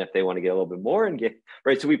project. And then if they want to get a little bit more engaged,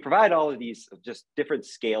 right? So we provide all of these just different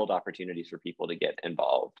scaled opportunities for people to get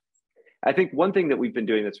involved. I think one thing that we've been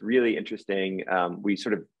doing that's really interesting, we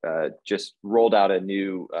sort of just rolled out a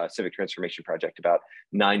new civic transformation project about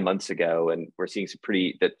 9 months ago, and we're seeing some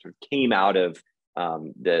that sort of came out of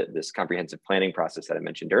this comprehensive planning process that I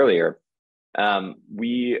mentioned earlier. One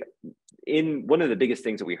of the biggest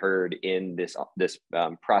things that we heard in this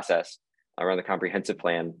process around the comprehensive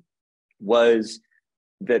plan was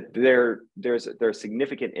that there are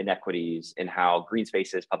significant inequities in how green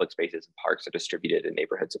spaces, public spaces, and parks are distributed in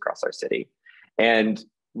neighborhoods across our city. And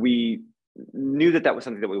we knew that was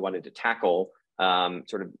something that we wanted to tackle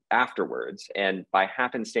sort of afterwards. And by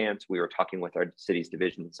happenstance, we were talking with our city's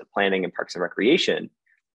divisions of planning and parks and recreation.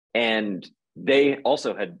 And they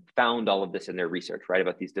also had found all of this in their research, right?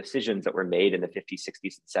 About these decisions that were made in the 50s,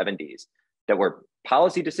 60s, and 70s that were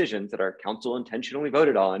policy decisions that our council intentionally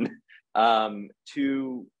voted on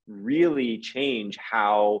to really change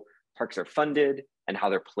how parks are funded and how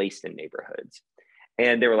they're placed in neighborhoods.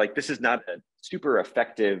 And they were like, this is not a super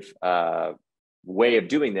effective way of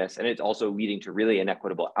doing this. And it's also leading to really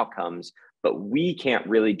inequitable outcomes, but we can't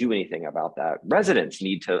really do anything about that. Residents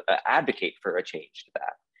need to advocate for a change to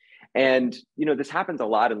that. And, you know, this happens a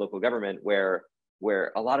lot in local government where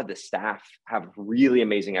a lot of the staff have really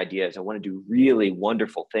amazing ideas and want to do really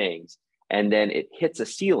wonderful things. And then it hits a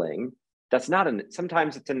ceiling that's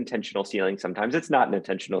sometimes it's an intentional ceiling, sometimes it's not an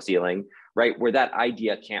intentional ceiling, right? Where that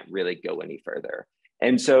idea can't really go any further.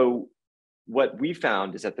 And so what we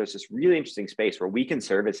found is that there's this really interesting space where we can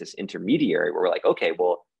serve as this intermediary where we're like, okay,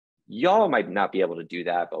 well, y'all might not be able to do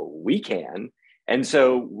that, but we can. And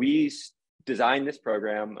so we designed this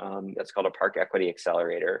program that's called a Park Equity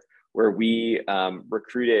Accelerator, where we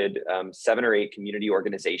recruited 7 or 8 community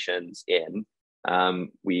organizations in.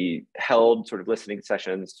 We held sort of listening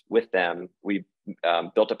sessions with them. We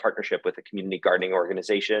built a partnership with a community gardening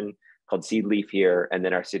organization called Seed Leaf here, and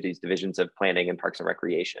then our city's divisions of planning and parks and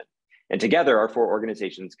recreation. And together, our 4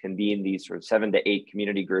 organizations convened these sort of 7 to 8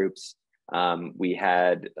 community groups. We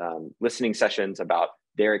had listening sessions about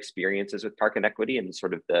their experiences with park inequity and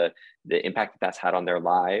sort of the impact that that's had on their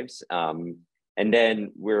lives. And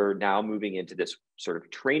then we're now moving into this sort of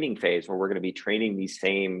training phase where we're going to be training these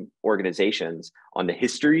same organizations on the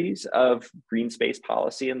histories of green space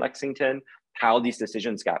policy in Lexington, how these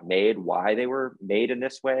decisions got made, why they were made in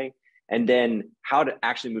this way, and then how to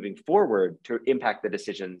actually moving forward to impact the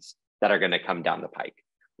decisions that are going to come down the pike,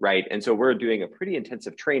 right? And so we're doing a pretty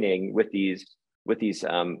intensive training with these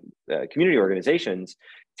community organizations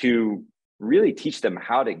to really teach them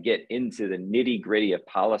how to get into the nitty gritty of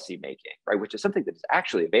policy making, right? Which is something that is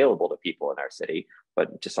actually available to people in our city,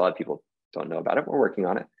 but just a lot of people don't know about it. We're working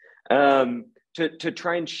on it to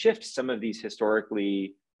try and shift some of these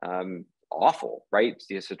historically awful, right?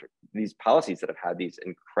 These policies that have had these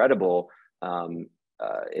incredible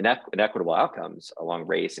inequitable outcomes along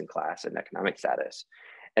race and class and economic status.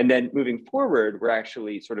 And then moving forward, we're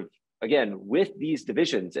actually sort of, again, with these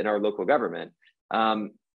divisions in our local government,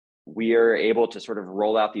 we are able to sort of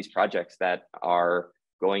roll out these projects that are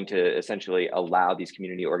going to essentially allow these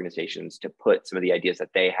community organizations to put some of the ideas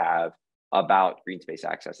that they have about green space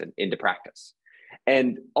access into practice.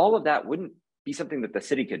 And all of that wouldn't be something that the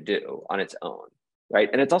city could do on its own, right?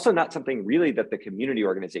 And it's also not something really that the community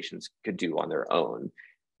organizations could do on their own.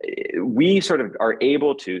 We sort of are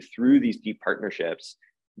able to, through these deep partnerships,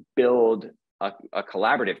 build a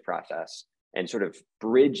collaborative process and sort of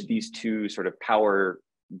bridge these two sort of power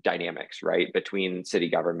dynamics, right, between city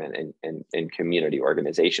government and community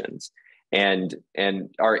organizations, and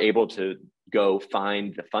are able to go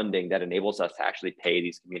find the funding that enables us to actually pay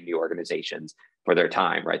these community organizations for their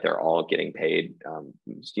time, right? They're all getting paid,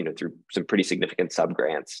 through some pretty significant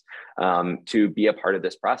sub-grants to be a part of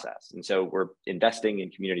this process. And so we're investing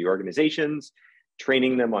in community organizations,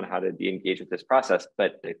 training them on how to be engaged with this process.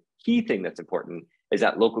 But the key thing that's important is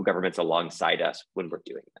that local government's alongside us when we're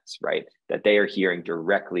doing this, right? That they are hearing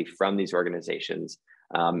directly from these organizations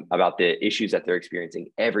about the issues that they're experiencing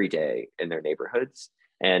every day in their neighborhoods.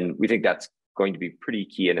 And we think that's going to be pretty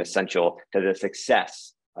key and essential to the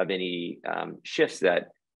success of any shifts that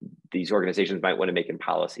these organizations might want to make in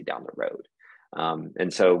policy down the road.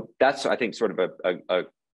 And so that's, I think, sort of a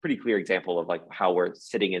pretty clear example of like how we're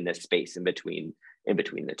sitting in this space in between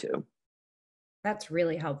the two. That's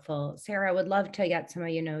really helpful. Sarah, I would love to get some of,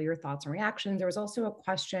 your thoughts and reactions. There was also a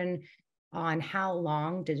question on how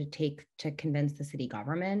long did it take to convince the city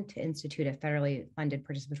government to institute a federally funded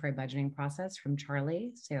participatory budgeting process from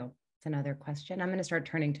Charlie. So it's another question. I'm going to start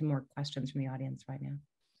turning to more questions from the audience right now.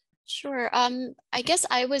 Sure. I guess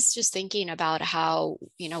I was just thinking about how,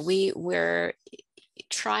 we're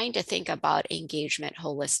trying to think about engagement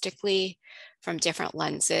holistically from different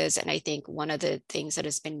lenses. And I think one of the things that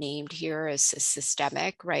has been named here is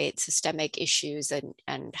systemic, right? Systemic issues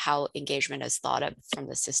and how engagement is thought of from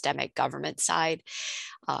the systemic government side.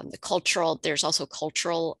 The cultural, there's also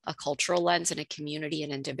a cultural lens and a community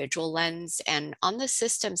and individual lens. And on the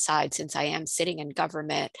system side, since I am sitting in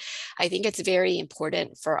government, I think it's very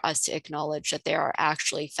important for us to acknowledge that there are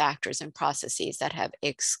actually factors and processes that have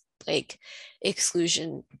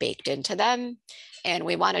exclusion baked into them. And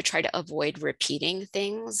we want to try to avoid repeating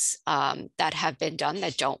things that have been done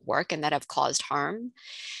that don't work and that have caused harm.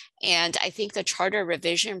 And I think the charter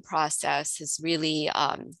revision process has really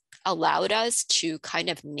allowed us to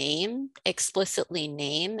kind of explicitly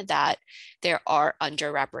name that there are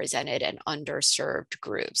underrepresented and underserved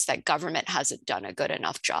groups, that government hasn't done a good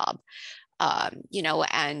enough job.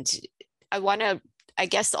 And I want to, I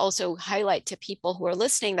guess, also highlight to people who are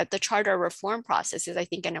listening that the charter reform process is, I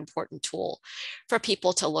think, an important tool for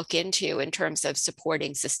people to look into in terms of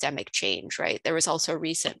supporting systemic change, right? There was also a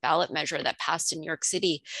recent ballot measure that passed in New York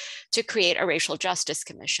City to create a racial justice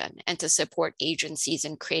commission and to support agencies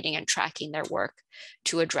in creating and tracking their work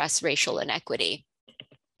to address racial inequity.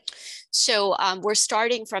 So we're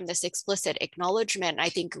starting from this explicit acknowledgement. I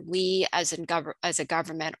think we as a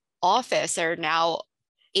government office are now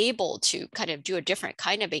able to kind of do a different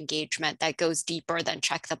kind of engagement that goes deeper than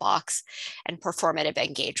check the box and performative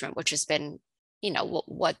engagement, which has been,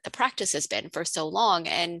 what the practice has been for so long.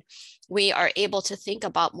 And we are able to think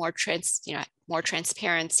about more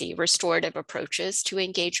transparency, restorative approaches to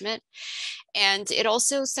engagement. And it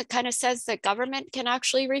also kind of says that government can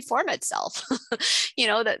actually reform itself,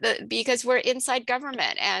 because we're inside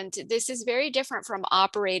government. And this is very different from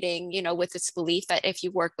operating, with this belief that if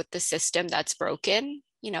you work with the system that's broken,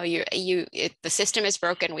 the system is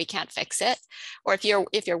broken, we can't fix it. Or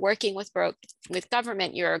if you're working with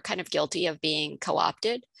government, you're kind of guilty of being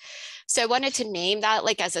co-opted. So I wanted to name that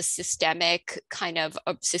like as a systemic kind of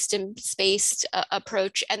a systems-based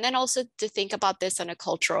approach. And then also to think about this on a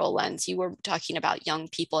cultural lens. You were talking about young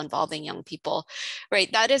people, involving young people,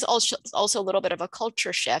 right? That is also a little bit of a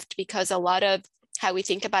culture shift, because a lot of how we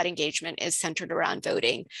think about engagement is centered around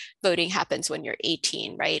voting. Voting happens when you're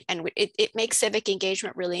 18, right? And it makes civic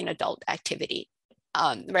engagement really an adult activity,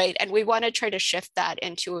 right? And we want to try to shift that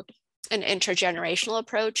into an intergenerational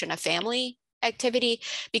approach and a family activity,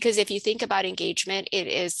 because if you think about engagement, it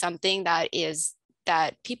is something that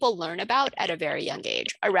people learn about at a very young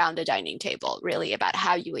age around a dining table, really about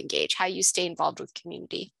how you engage, how you stay involved with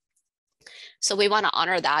community. So we want to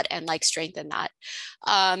honor that and strengthen that.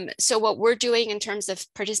 So what we're doing in terms of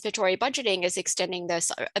participatory budgeting is extending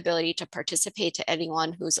this ability to participate to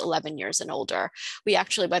anyone who's 11 years and older. We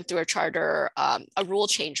actually went through a rule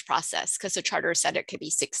change process, because the charter said it could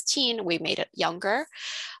be 16. We made it younger.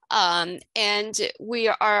 And we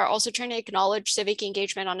are also trying to acknowledge civic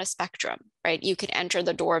engagement on a spectrum, right? You can enter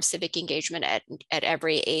the door of civic engagement at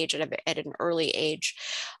every age, at an early age.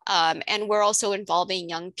 And we're also involving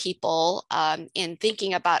young people in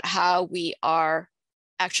thinking about how we are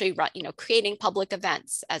actually, creating public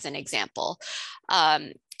events as an example.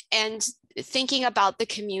 And thinking about the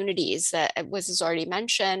communities that was already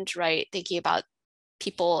mentioned, right? Thinking about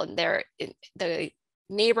people and the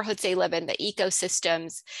neighborhoods they live in, the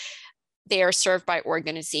ecosystems, they are served by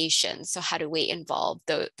organizations. So how do we involve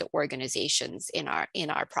the organizations in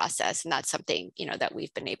our process? And that's something, that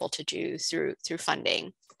we've been able to do through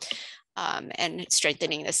funding and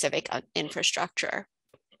strengthening the civic infrastructure.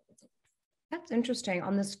 That's interesting.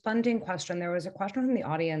 On this funding question, there was a question from the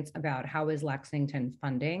audience about how is Lexington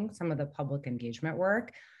funding some of the public engagement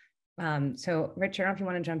work. So Rich, I don't know if you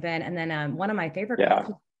want to jump in. And then one of my favorite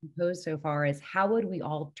questions posed so far is how would we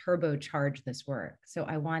all turbocharge this work? So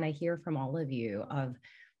I want to hear from all of you of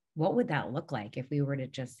what would that look like if we were to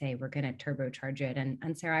just say we're going to turbocharge it?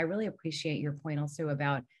 And Sarah, I really appreciate your point also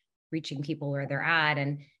about reaching people where they're at.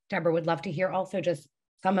 And Deborah, would love to hear also just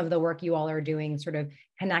some of the work you all are doing, sort of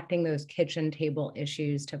connecting those kitchen table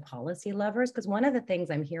issues to policy levers. Because one of the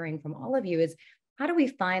things I'm hearing from all of you is how do we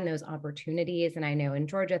find those opportunities? And I know in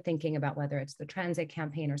Georgia, thinking about whether it's the transit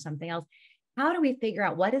campaign or something else, how do we figure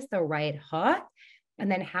out what is the right hook?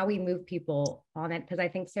 And then how we move people on it? Because I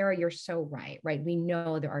think, Sarah, you're so right? We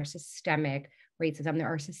know there are systemic racism, there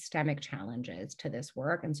are systemic challenges to this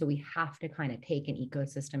work. And so we have to kind of take an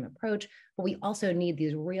ecosystem approach, but we also need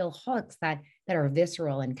these real hooks that are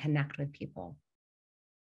visceral and connect with people.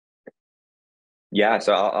 Yeah,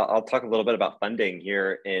 so I'll talk a little bit about funding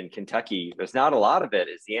here in Kentucky. There's not a lot of it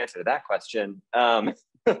is the answer to that question. I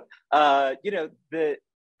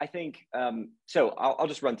think, so I'll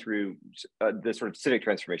just run through the sort of civic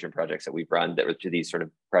transformation projects that we've run that were to these sort of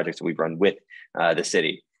projects that we've run with the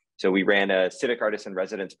city. So we ran a civic artist in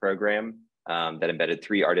residence program that embedded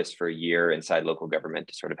 3 artists for a year inside local government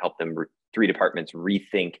to sort of help them, 3 departments,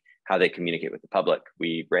 rethink how they communicate with the public.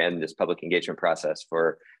 We ran this public engagement process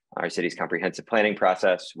for our city's comprehensive planning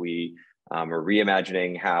process. We are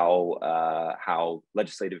reimagining how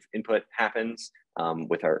legislative input happens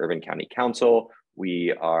with our urban county council.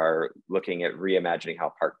 We are looking at reimagining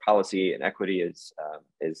how park policy and equity is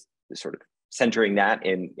sort of centering that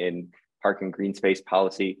in park and green space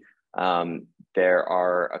policy. There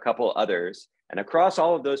are a couple others, and across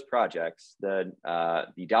all of those projects, the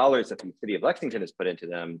dollars that the city of Lexington has put into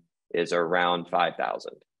them is around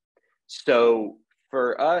 5,000. So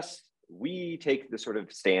for us, we take the sort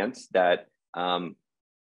of stance that the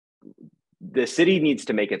city needs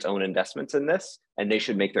to make its own investments in this, and they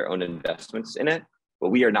should make their own investments in it,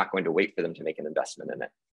 but we are not going to wait for them to make an investment in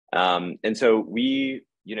it. And so we,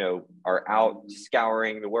 are out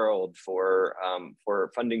scouring the world for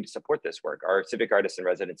funding to support this work. Our civic artist in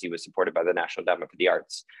residency was supported by the National Endowment for the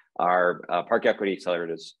Arts. Our Park Equity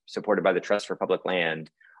Accelerator is supported by the Trust for Public Land.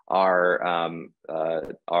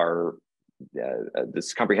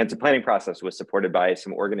 This comprehensive planning process was supported by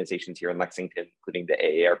some organizations here in Lexington, including the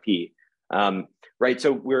AARP. Right,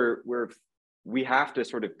 so we have to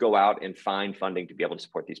sort of go out and find funding to be able to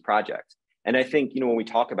support these projects. And I think, when we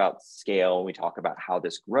talk about scale, we talk about how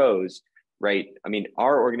this grows, right? I mean,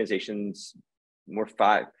 our organization's, we're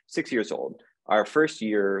 5-6 years old. Our first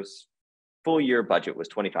year's full year budget was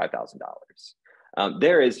 $25,000.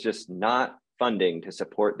 There is just not funding to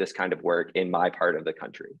support this kind of work in my part of the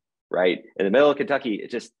country, right? In the middle of Kentucky, it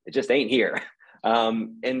just ain't here.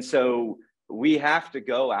 And so we have to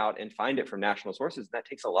go out and find it from national sources. That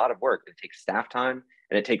takes a lot of work. It takes staff time,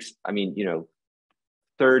 and it takes,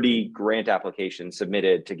 30 grant applications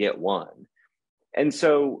submitted to get one. And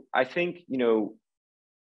so I think,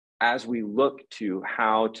 as we look to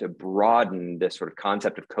how to broaden this sort of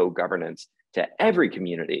concept of co-governance to every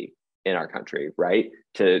community in our country, right?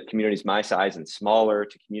 To communities my size and smaller,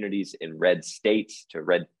 to communities in red states, to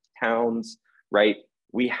red towns, right?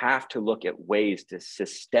 We have to look at ways to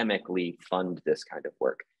systemically fund this kind of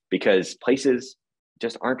work, because places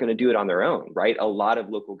just aren't going to do it on their own, right? A lot of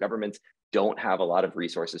local governments don't have a lot of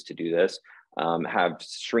resources to do this, have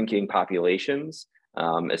shrinking populations,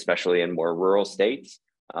 especially in more rural states,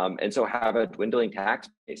 and so have a dwindling tax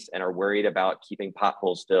base and are worried about keeping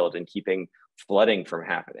potholes filled and keeping flooding from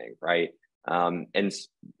happening, right? And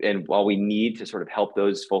while we need to sort of help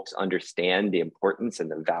those folks understand the importance and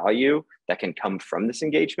the value that can come from this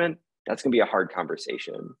engagement, that's going to be a hard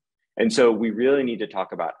conversation. And so we really need to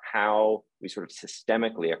talk about how we sort of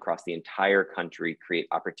systemically across the entire country create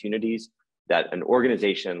opportunities that an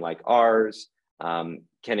organization like ours can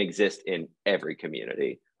exist in every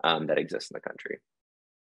community that exists in the country.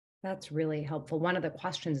 That's really helpful. One of the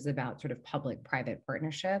questions is about sort of public-private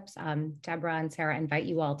partnerships. Deborah and Sarah, I invite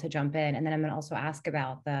you all to jump in, and then I'm going to also ask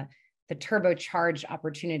about the turbocharged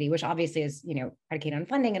opportunity, which obviously is, predicated on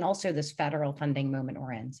funding and also this federal funding moment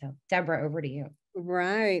we're in. So Deborah, over to you.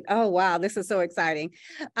 Right. Oh, wow. This is so exciting.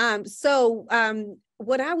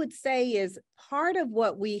 What I would say is part of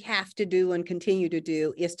what we have to do and continue to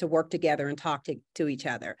do is to work together and talk to each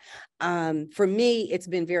other. For me, it's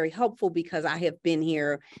been very helpful because I have been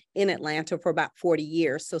here in Atlanta for about 40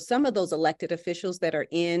 years. So some of those elected officials that are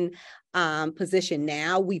in position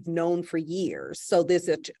now, we've known for years. So there's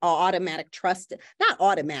an automatic trust, not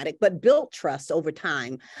automatic, but built trust over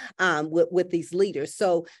time with these leaders.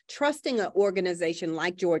 So trusting an organization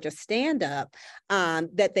like Georgia Stand Up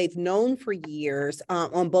that they've known for years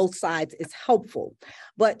on both sides is helpful.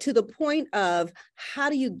 But to the point of how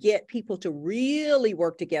do you get people to really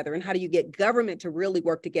work together and how do you get government to really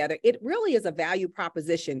work together, it really is a value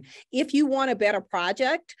proposition. If you want a better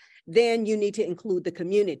project, then you need to include the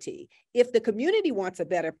community. If the community wants a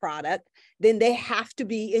better product, then they have to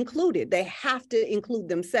be included. They have to include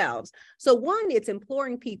themselves. So one, it's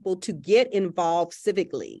imploring people to get involved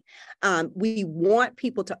civically. We want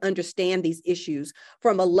people to understand these issues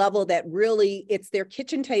from a level that really it's their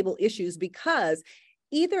kitchen table issues, because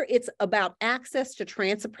either it's about access to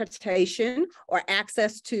transportation or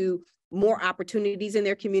access to more opportunities in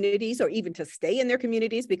their communities, or even to stay in their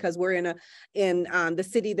communities, because we're in the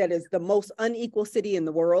city that is the most unequal city in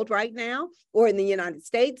the world right now, or in the United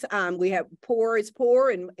States. We have poor is poor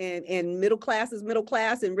and middle class is middle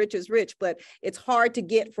class and rich is rich, but it's hard to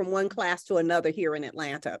get from one class to another here in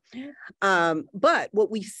Atlanta. But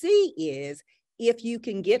what we see is if you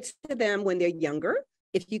can get to them when they're younger,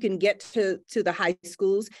 if you can get to the high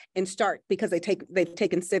schools and start, because they've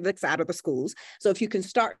taken civics out of the schools. So if you can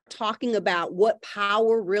start talking about what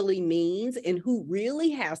power really means and who really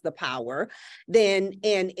has the power, then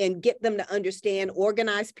and get them to understand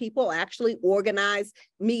organized people, actually organize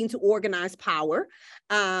means organized power.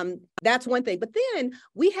 That's one thing. But then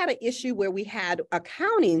we had an issue where we had a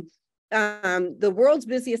county. The world's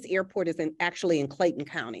busiest airport is actually in Clayton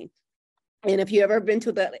County. And if you've ever been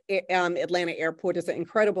to the Atlanta airport, it's an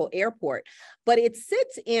incredible airport, but it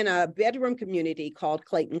sits in a bedroom community called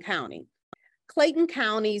Clayton County. Clayton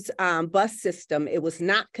County's bus system, it was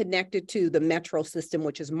not connected to the metro system,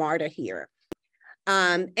 which is MARTA here.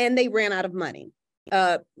 And they ran out of money.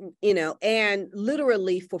 And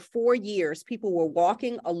literally for 4 years, people were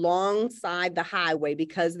walking alongside the highway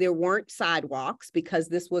because there weren't sidewalks, because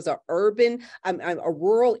this was a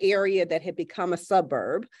rural area that had become a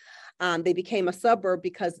suburb. They became a suburb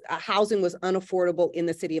because housing was unaffordable in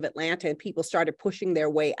the city of Atlanta, and people started pushing their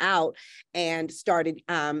way out and started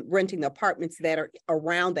renting apartments that are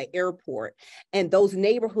around the airport. And those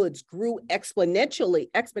neighborhoods grew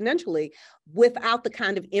exponentially without the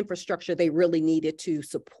kind of infrastructure they really needed to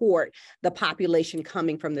support the population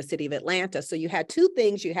coming from the city of Atlanta. So you had two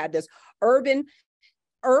things. You had this urban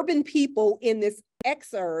people in this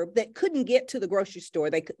exurb that couldn't get to the grocery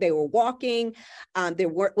store. They were walking. There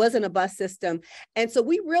wasn't a bus system. And so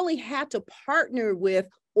we really had to partner with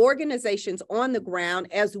organizations on the ground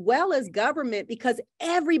as well as government, because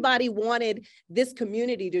everybody wanted this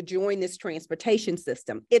community to join this transportation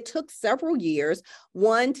system. It took several years,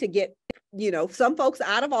 one, to get some folks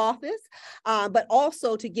out of office, but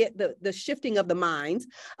also to get the shifting of the minds.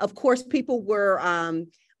 Of course, people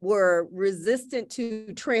were resistant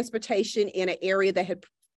to transportation in an area that had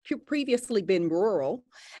previously been rural.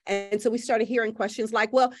 And so we started hearing questions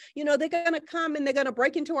like, well, they're going to come and they're going to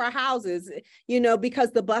break into our houses,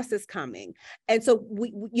 because the bus is coming. And so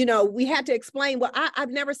we had to explain, well, I've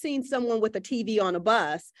never seen someone with a TV on a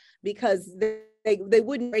bus, because they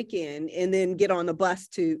wouldn't break in and then get on the bus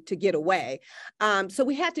to get away. So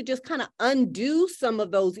we had to just kind of undo some of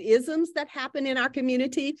those isms that happen in our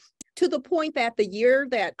community, to the point that the year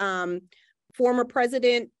that former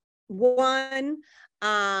president won,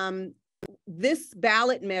 this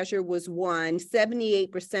ballot measure was won.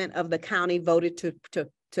 78% of the county voted to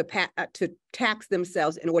tax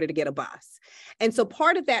themselves in order to get a bus. And so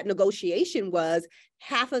part of that negotiation was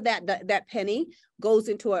half of that penny goes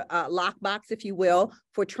into a lockbox, if you will,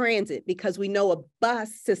 for transit, because we know a bus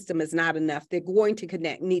system is not enough. They're going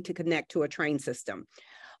to need to connect to a train system.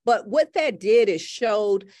 But what that did is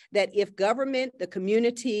showed that if government, the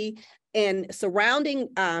community, and surrounding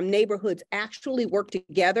neighborhoods actually work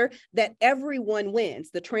together, that everyone wins.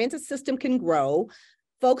 The transit system can grow,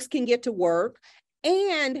 folks can get to work,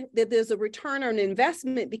 and that there's a return on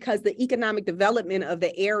investment, because the economic development of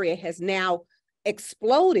the area has now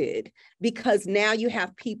exploded, because now you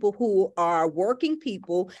have people who are working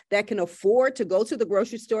people that can afford to go to the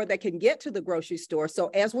grocery store, that can get to the grocery store. So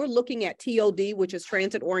as we're looking at TOD, which is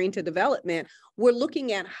transit oriented development, we're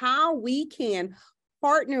looking at how we can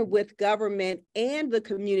partner with government and the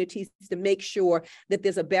communities to make sure that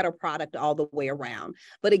there's a better product all the way around.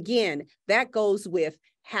 But again, that goes with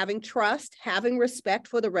having trust, having respect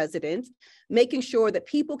for the residents, making sure that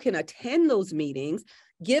people can attend those meetings,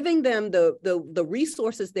 giving them the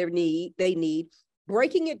resources they need,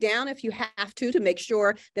 breaking it down if you have to make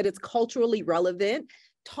sure that it's culturally relevant,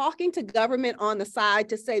 talking to government on the side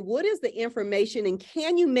to say, what is the information and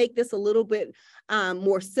can you make this a little bit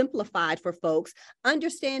more simplified for folks,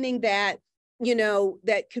 understanding that, you know,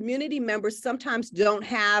 that community members sometimes don't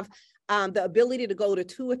have the ability to go to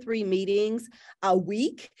 2 or 3 meetings a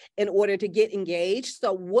week in order to get engaged.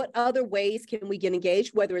 So what other ways can we get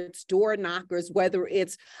engaged, whether it's door knockers, whether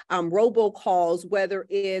it's robocalls, whether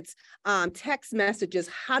it's text messages?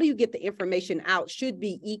 How do you get the information out should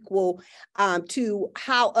be equal to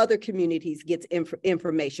how other communities get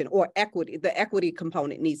information, or equity. The equity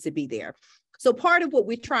component needs to be there. So part of what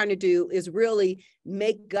we're trying to do is really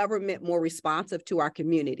make government more responsive to our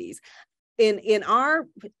communities. In our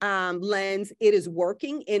lens, it is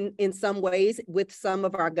working in some ways with some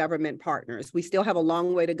of our government partners. We still have a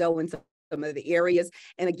long way to go in some of the areas.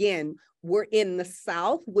 And again, we're in the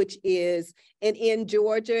South, which is in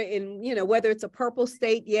Georgia, and you know, whether it's a purple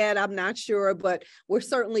state yet, I'm not sure, but we're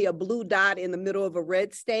certainly a blue dot in the middle of a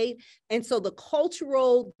red state. And so the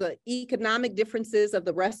cultural, the economic differences of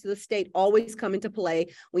the rest of the state always come into play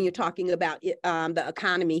when you're talking about the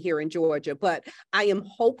economy here in Georgia. But I am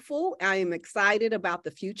hopeful, I am excited about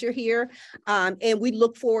the future here. And we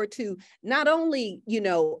look forward to not only, you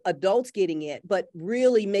know, adults getting it, but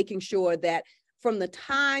really making sure that from the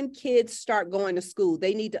time kids start going to school,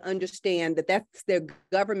 they need to understand that that's their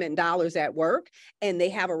government dollars at work, and they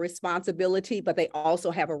have a responsibility, but they also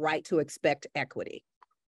have a right to expect equity.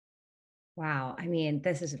 Wow. I mean,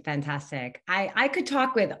 this is fantastic. I could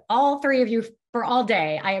talk with all 3 of you for all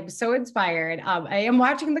day. I am so inspired. I am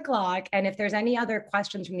watching the clock. And if there's any other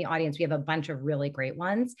questions from the audience, we have a bunch of really great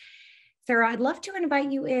ones. Sarah, I'd love to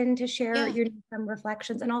invite you in to share some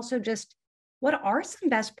reflections, and also just what are some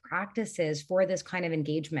best practices for this kind of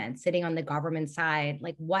engagement, sitting on the government side?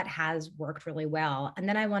 Like, what has worked really well? And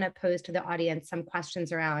then I want to pose to the audience some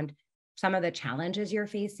questions around some of the challenges you're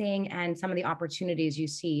facing and some of the opportunities you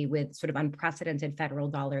see with sort of unprecedented federal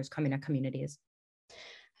dollars coming to communities.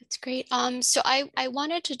 That's great. So I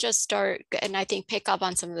wanted to just start, and I think pick up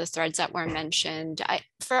on some of the threads that were mentioned.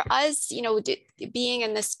 For us, you know, being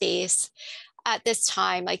in this space, at this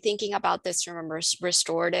time, like thinking about this from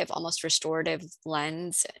a almost restorative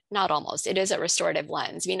lens, not almost, it is a restorative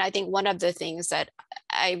lens. I mean, I think one of the things that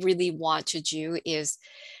I really want to do is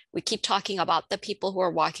we keep talking about the people who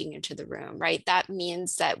are walking into the room, right? That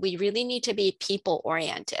means that we really need to be people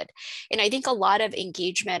oriented. And I think a lot of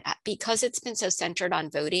engagement, because it's been so centered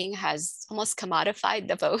on voting, has almost commodified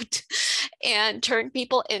the vote and turned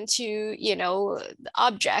people into, you know,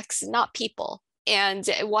 objects, not people. And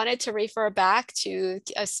I wanted to refer back to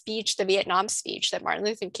a speech, the Vietnam speech that Martin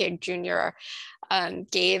Luther King Jr.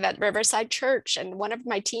 Gave at Riverside Church. And one of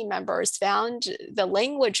my team members found the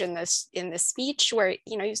language in this speech where,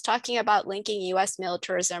 you know, he was talking about linking US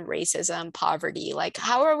militarism, racism, poverty, like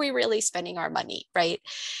how are we really spending our money, right?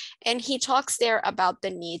 And he talks there about the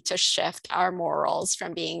need to shift our morals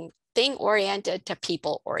from being thing-oriented to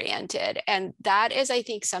people-oriented. And that is, I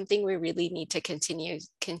think, something we really need to continue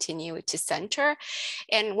to center.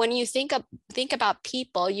 And when you think about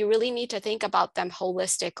people, you really need to think about them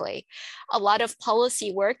holistically. A lot of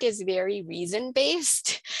policy work is very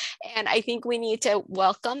reason-based. And I think we need to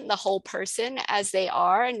welcome the whole person as they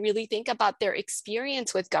are and really think about their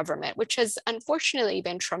experience with government, which has unfortunately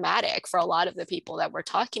been traumatic for a lot of the people that we're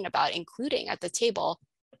talking about, including at the table.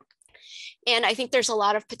 And I think there's a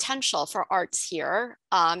lot of potential for arts here.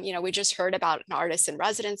 You know, we just heard about an artist in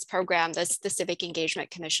residence program. The Civic Engagement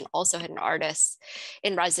Commission also had an artist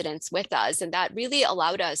in residence with us. And that really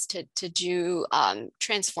allowed us to do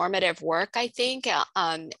transformative work, I think.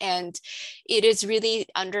 And it is really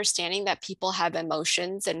understanding that people have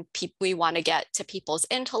emotions, and we want to get to people's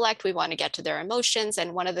intellect. We want to get to their emotions.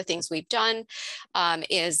 And one of the things we've done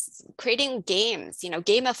is creating games, you know,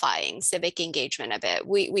 gamifying civic engagement a bit.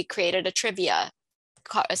 We created a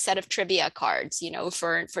set of trivia cards, you know,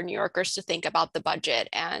 for New Yorkers to think about the budget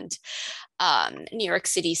and New York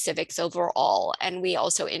City civics overall. And we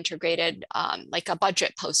also integrated like a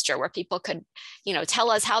budget poster where people could, you know, tell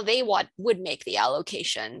us how they would make the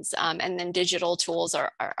allocations. And then digital tools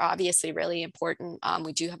are obviously really important.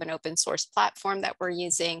 We do have an open source platform that we're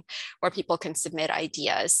using where people can submit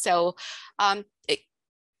ideas. So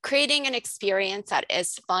creating an experience that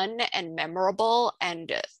is fun and memorable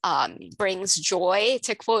and brings joy,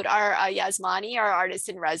 to quote our Yasmani, our artist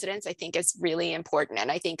in residence, I think is really important.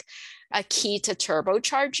 And I think a key to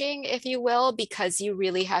turbocharging, if you will, because you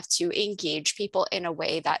really have to engage people in a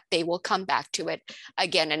way that they will come back to it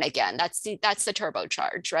again and again. That's the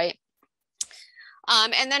turbocharge, right?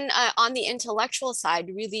 And then on the intellectual side,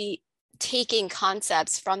 really taking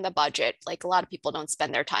concepts from the budget. Like, a lot of people don't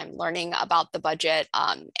spend their time learning about the budget,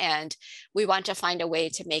 and we want to find a way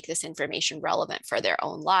to make this information relevant for their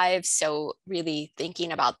own lives. So really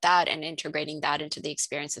thinking about that and integrating that into the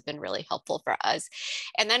experience has been really helpful for us.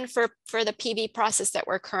 And then for the PB process that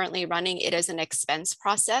we're currently running, it is an expense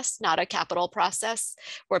process, not a capital process,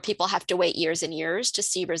 where people have to wait years and years to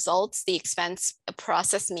see results. The expense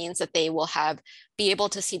process means that they will be able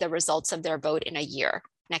to see the results of their vote in a year,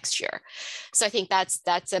 next year. So I think that's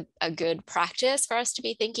a good practice for us to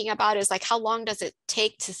be thinking about, is like, how long does it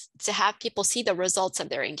take to have people see the results of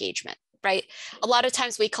their engagement, right? A lot of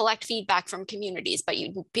times we collect feedback from communities, but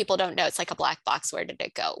people don't know. It's like a black box. Where did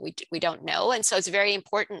it go? We don't know. And so it's very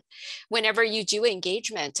important whenever you do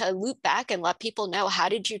engagement to loop back and let people know, how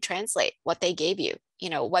did you translate what they gave you? You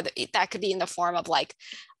know, whether that could be in the form of, like,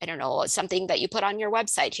 I don't know, something that you put on your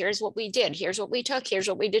website. Here's what we did. Here's what we took. Here's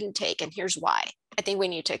what we didn't take. And here's why. I think we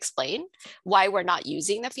need to explain why we're not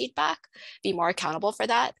using the feedback, be more accountable for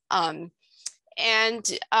that.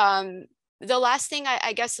 The last thing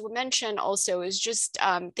I guess we'll mention also is just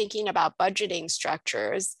thinking about budgeting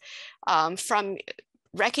structures, from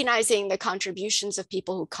recognizing the contributions of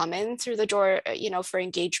people who come in through the door, you know, for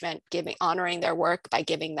engagement, honoring their work by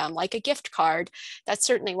giving them like a gift card. That's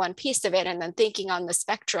certainly one piece of it. And then thinking on the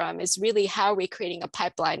spectrum is really, how are we creating a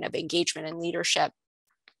pipeline of engagement and leadership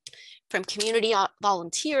from community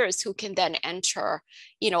volunteers who can then enter,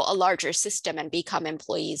 you know, a larger system and become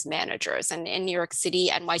employees, managers. And in New York City,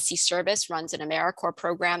 NYC Service runs an AmeriCorps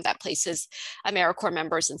program that places AmeriCorps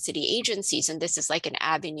members in city agencies. And this is like an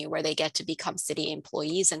avenue where they get to become city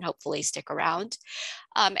employees and hopefully stick around.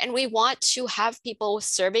 And we want to have people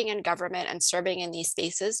serving in government and serving in these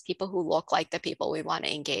spaces, people who look like the people we want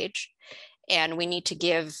to engage. And we need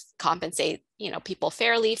to compensate, you know, people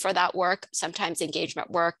fairly for that work. Sometimes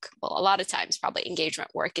engagement work, well, a lot of times probably engagement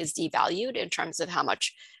work is devalued in terms of how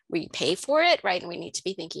much we pay for it, right? And we need to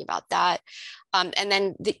be thinking about that. And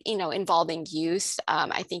then, you know, involving youth,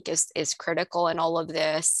 I think is critical in all of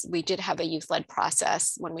this. We did have a youth-led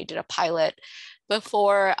process when we did a pilot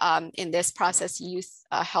before. In this process, youth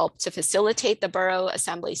helped to facilitate the borough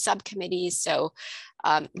assembly subcommittees. So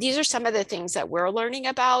these are some of the things that we're learning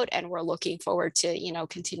about, and we're looking forward to, you know,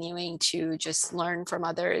 continuing to just learn from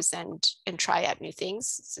others and try out new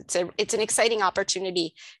things. It's an exciting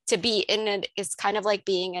opportunity to be in it. It's kind of like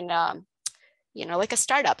being in, you know, like a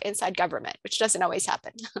startup inside government, which doesn't always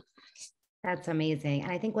happen. That's amazing.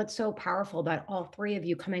 And I think what's so powerful about all three of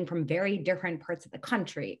you coming from very different parts of the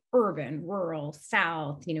country, urban, rural,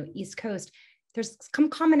 South, you know, East Coast, there's some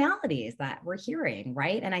commonalities that we're hearing,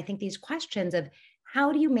 right? And I think these questions of,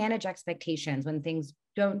 how do you manage expectations when things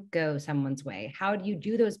don't go someone's way? How do you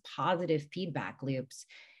do those positive feedback loops?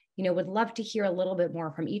 You know, would love to hear a little bit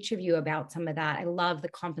more from each of you about some of that. I love the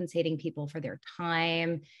compensating people for their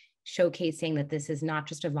time, showcasing that this is not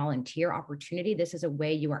just a volunteer opportunity. This is a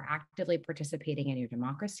way you are actively participating in your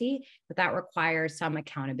democracy, but that requires some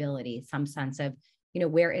accountability, some sense of, you know,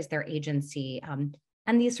 where is their agency?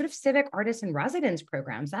 And these sort of civic artists in residence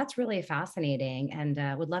programs, that's really fascinating,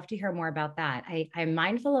 and would love to hear more about that. I'm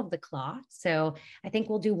mindful of the clock, so I think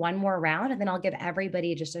we'll do one more round, and then I'll give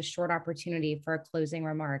everybody just a short opportunity for closing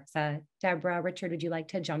remarks. Deborah, Richard, would you like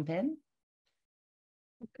to jump in?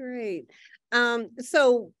 Great.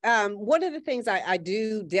 So one of the things I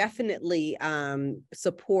do definitely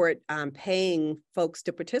support paying folks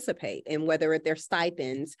to participate, and whether they're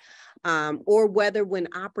stipends or whether when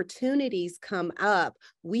opportunities come up,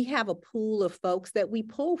 we have a pool of folks that we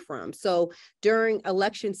pull from. So during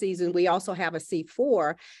election season, we also have a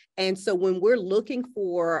C4. And so when we're looking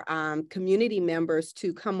for community members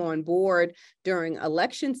to come on board during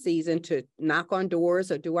election season to knock on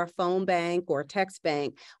doors or do our phone bank or text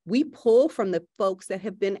bank, we pull from the folks that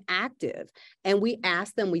have been active, and we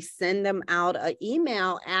ask them, we send them out an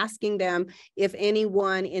email asking them if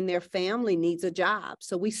anyone in their family needs a job.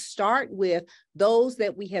 So we start with those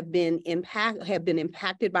that we have been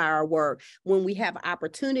impacted by our work. When we have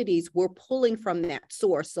opportunities, we're pulling from that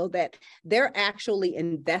source so that they're actually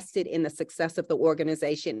invested in the success of the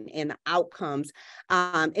organization and the outcomes.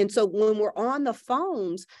 And so when we're on the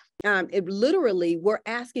phones, it literally, we're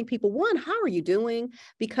asking people, one, how are you doing?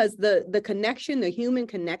 Because the connection, the human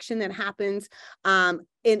connection that happens,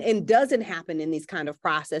 and doesn't happen in these kind of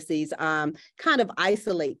processes, kind of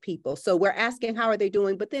isolate people. So we're asking, how are they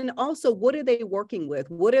doing? But then also, what are they working with?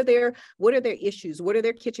 What are their issues? What are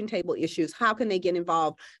their kitchen table issues? How can they get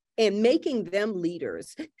involved? And making them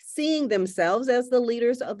leaders, seeing themselves as the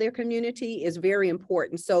leaders of their community is very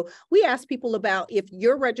important. So we ask people about, if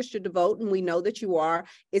you're registered to vote, and we know that you are,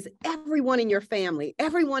 is everyone in your family,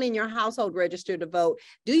 everyone in your household registered to vote?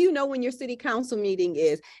 Do you know when your city council meeting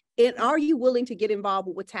is? And are you willing to get involved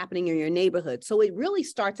with what's happening in your neighborhood? So it really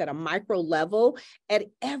starts at a micro level. At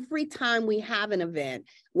every time we have an event,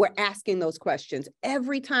 we're asking those questions.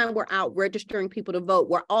 Every time we're out registering people to vote,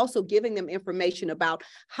 we're also giving them information about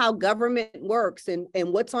how government works and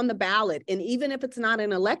what's on the ballot. And even if it's not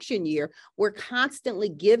an election year, we're constantly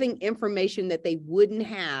giving information that they wouldn't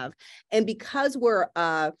have. And because we're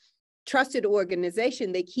trusted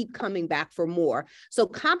organization, they keep coming back for more. So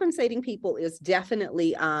compensating people is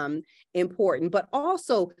definitely important, but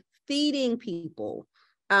also feeding people.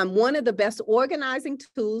 One of the best organizing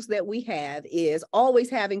tools that we have is always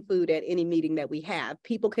having food at any meeting that we have.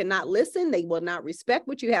 People cannot listen. They will not respect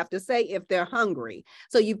what you have to say if they're hungry.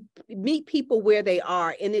 So you meet people where they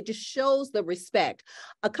are, and it just shows the respect.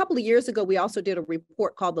 A couple of years ago, we also did a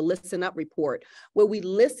report called the Listen Up Report, where we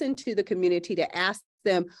listened to the community to ask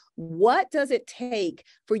them, what does it take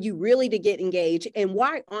for you really to get engaged, and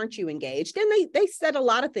why aren't you engaged? And they said a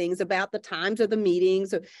lot of things about the times of the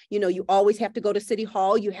meetings. Or, you always have to go to City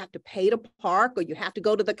Hall, you have to pay to park, or you have to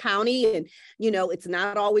go to the county, and it's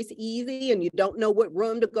not always easy, and you don't know what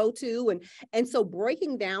room to go to. And so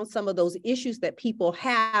breaking down some of those issues that people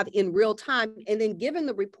have in real time, and then giving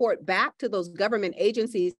the report back to those government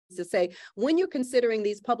agencies to say, when you're considering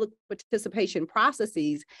these public participation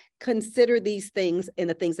processes, consider these things and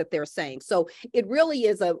the things that they're saying. So it really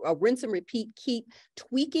is a rinse and repeat, keep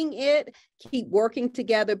tweaking it, keep working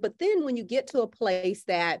together. But then when you get to a place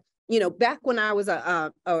that, back when I was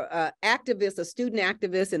a activist, a student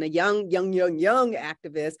activist, and a young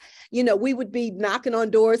activist, we would be knocking on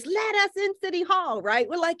doors, let us in City Hall, right?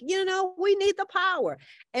 We're like, we need the power.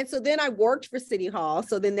 And so then I worked for City Hall.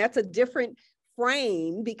 So then that's a different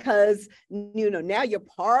frame, because now you're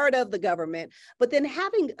part of the government. But then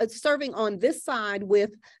serving on this side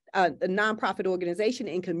with a nonprofit organization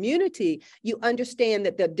and community, you understand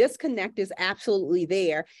that the disconnect is absolutely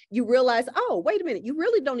there. You realize, oh, wait a minute, you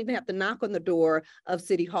really don't even have to knock on the door of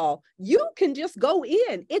City Hall. You can just go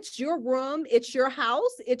in. It's your room, it's your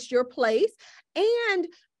house, it's your place. And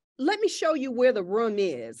let me show you where the room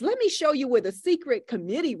is. Let me show you where the secret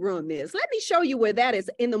committee room is. Let me show you where that is.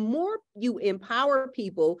 And the more you empower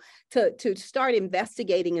people to start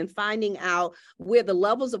investigating and finding out where the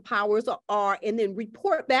levels of powers are, and then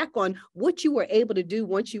report back on what you were able to do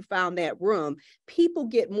once you found that room, people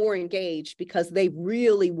get more engaged because they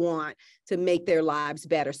really want to make their lives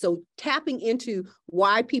better. So tapping into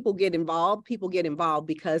why people get involved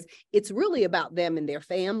because it's really about them and their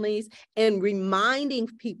families, and reminding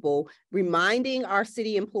our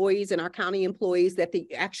city employees and our county employees that they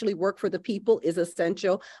actually work for the people is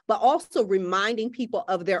essential, but also reminding people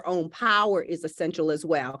of their own power is essential as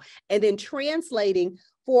well. And then translating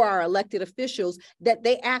for our elected officials that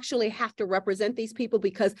they actually have to represent these people,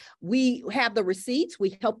 because we have the receipts,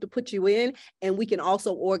 we help to put you in, and we can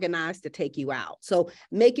also organize to take you out. So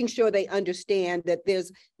making sure they understand that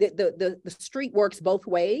there's the street works both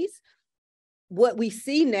ways. What we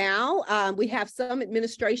see now, we have some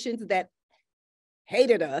administrations that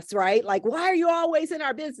hated us, right? Like, why are you always in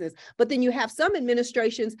our business? But then you have some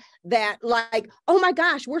administrations that like, oh my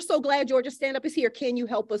gosh, we're so glad Georgia Stand Up is here. Can you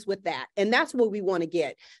help us with that? And that's what we want to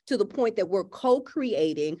get to, the point that we're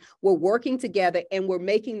co-creating, we're working together, and we're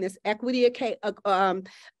making this equity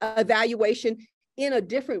evaluation in a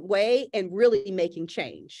different way, and really making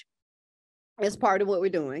change as part of what we're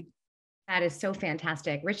doing. That is so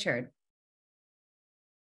fantastic. Richard.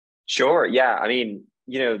 Sure. Yeah. I mean,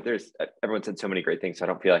 everyone said so many great things, so I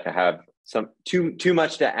don't feel like I have too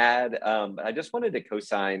much to add. But I just wanted to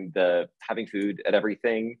co-sign the having food at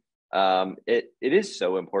everything. It is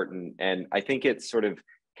so important, and I think it sort of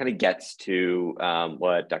kind of gets to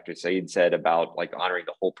what Dr. Saeed said about like honoring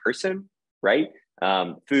the whole person, right?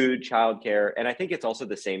 Food, childcare, and I think it's also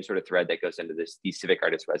the same sort of thread that goes into these civic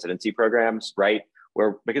artist residency programs, right?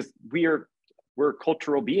 Because we're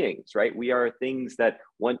cultural beings, right? We are things that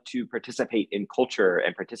want to participate in culture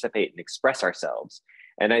and participate and express ourselves.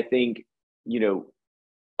 And I think,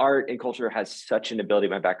 art and culture has such an ability.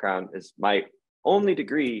 My background is my only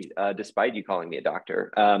degree, despite you calling me a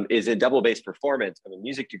doctor, is in double bass performance from a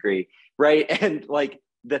music degree, right? And like,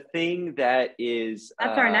 the thing that is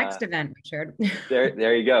that's our next event, Richard.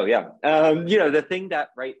 there you go. Yeah. You know, the thing that,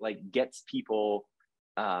 right, like gets people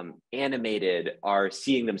animated are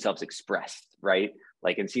seeing themselves expressed, right?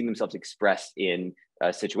 Like, and seeing themselves expressed in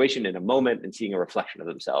a situation, in a moment, and seeing a reflection of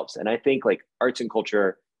themselves. And I think like arts and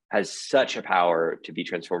culture has such a power to be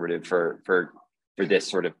transformative for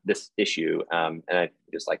this issue. And I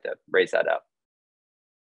just like to raise that up.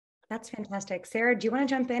 That's fantastic. Sarah, do you want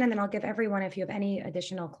to jump in? And then I'll give everyone, if you have any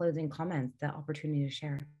additional closing comments, the opportunity to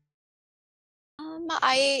share.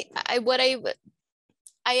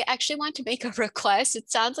 I actually want to make a request. It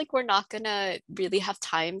sounds like we're not going to really have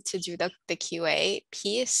time to do the QA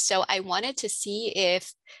piece. So I wanted to see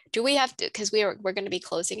if, do we have to, because we're going to be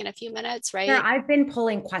closing in a few minutes, right? Yeah, I've been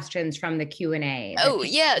pulling questions from the Q&A. Oh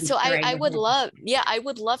yeah, so I would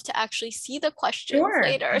love to actually see the questions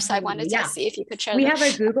later. Absolutely. So I wanted to see if you could share. We have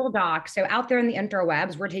a Google Doc. So out there in the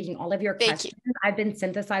interwebs, we're taking all of your questions. I've been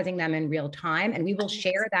synthesizing them in real time, and we will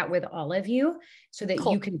share that with all of you so that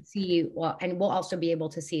you can see, well, and we'll also be able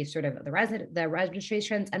to see sort of the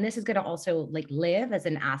registrations. And this is going to also like live as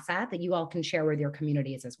an asset that you all can share with your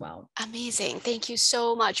communities as well. Amazing. Thank you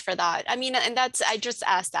so much for that. I mean, and that's, I just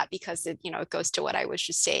asked that because it, it goes to what I was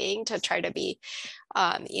just saying, to try to be,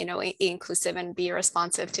 inclusive and be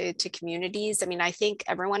responsive to communities. I mean, I think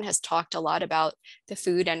everyone has talked a lot about the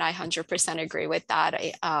food, and I 100% agree with that.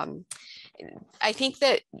 I think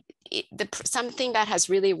that something that has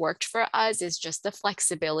really worked for us is just the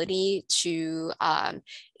flexibility to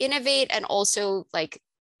innovate and also like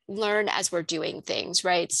learn as we're doing things,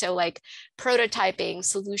 right? So like prototyping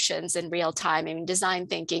solutions in real time. I mean, design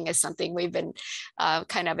thinking is something we've been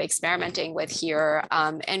kind of experimenting with here,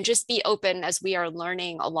 and just be open as we are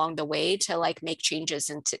learning along the way to like make changes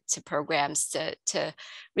into programs to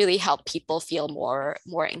really help people feel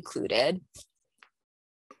more included.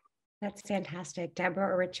 That's fantastic. Deborah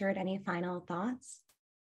or Richard, any final thoughts?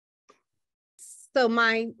 So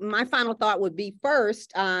my final thought would be,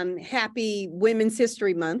 first, happy Women's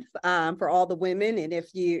History Month for all the women. And if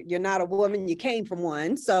you're not a woman, you came from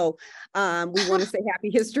one. So we want to say Happy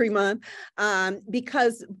History Month,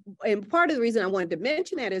 because, and part of the reason I wanted to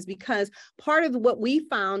mention that is because part of what we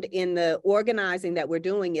found in the organizing that we're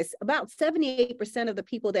doing is about 78% of the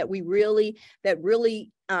people that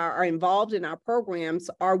really are involved in our programs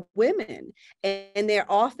are women, and they're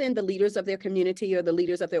often the leaders of their community or the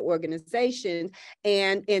leaders of their organization.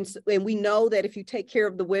 And we know that if you take care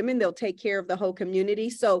of the women, they'll take care of the whole community.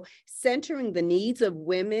 So centering the needs of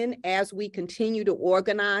women as we continue to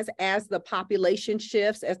organize, as the population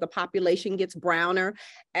shifts, as the population gets browner,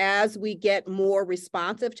 as we get more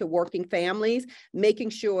responsive to working families,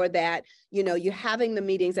 making sure that, you're having the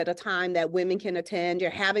meetings at a time that women can attend, you're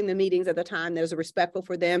having the meetings at the time there's a respectful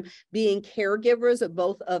for them, being caregivers of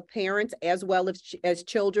both of parents as well as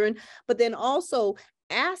children, but then also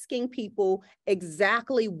asking people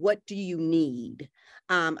exactly what do you need.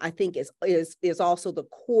 I think is also the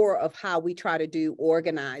core of how we try to do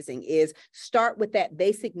organizing, is start with that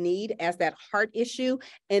basic need as that heart issue,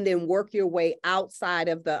 and then work your way outside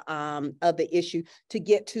of the issue to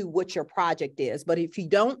get to what your project is. But if you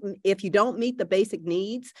don't meet the basic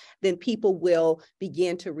needs, then people will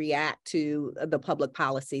begin to react to the public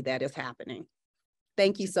policy that is happening.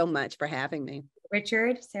 Thank you so much for having me.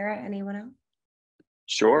 Richard, Sarah, anyone else?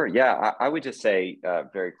 Sure. Yeah, I would just say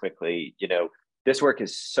very quickly, this work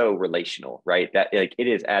is so relational, right? That like it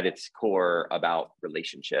is at its core about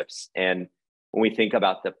relationships. And when we think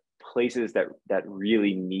about the places that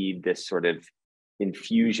really need this sort of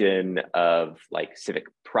infusion of like civic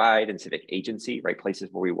pride and civic agency, right? Places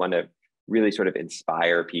where we want to really sort of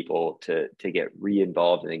inspire people to get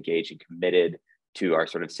re-involved and engaged and committed to our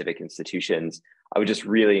sort of civic institutions, I would just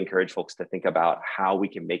really encourage folks to think about how we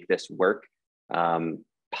can make this work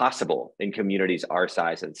possible in communities our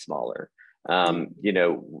size and smaller.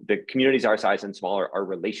 The communities our size and smaller are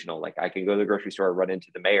relational. Like I can go to the grocery store, run into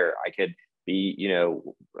the mayor. I could be,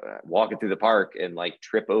 walking through the park and like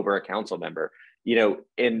trip over a council member,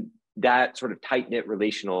 and that sort of tight-knit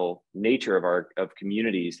relational nature of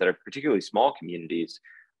communities that are particularly small communities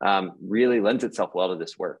really lends itself well to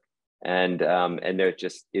this work. And there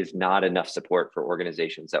just is not enough support for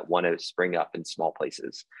organizations that want to spring up in small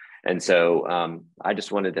places. And so I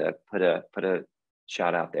just wanted to put a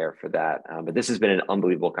shout out there for that. But this has been an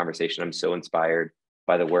unbelievable conversation. I'm so inspired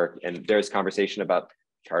by the work, and there's conversation about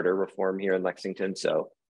charter reform here in Lexington. So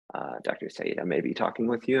Dr. Saeed, I may be talking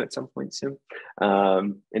with you at some point soon.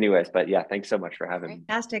 Anyways, but yeah, thanks so much for having me.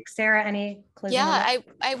 Fantastic. Sarah, any closing? Yeah,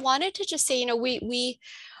 I wanted to just say,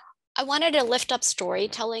 I wanted to lift up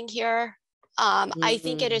storytelling here. I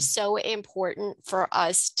think it is so important for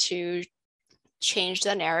us to change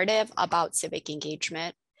the narrative about civic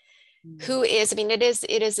engagement. Who is, I mean, it is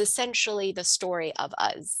essentially the story of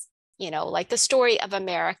us, you know, like the story of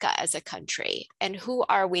America as a country. And who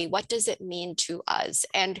are we? What does it mean to us?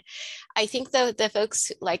 And I think the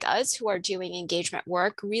folks like us who are doing engagement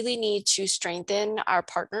work really need to strengthen our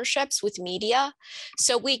partnerships with media,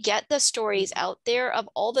 so we get the stories out there of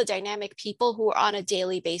all the dynamic people who on a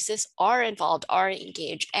daily basis are involved, are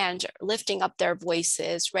engaged, and lifting up their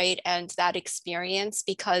voices, right? And that experience,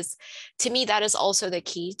 because to me, that is also the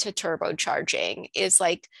key to turbocharging, is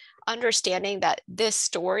like understanding that this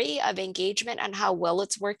story of engagement and how well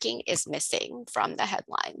it's working is missing from the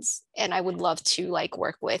headlines. And I would love to like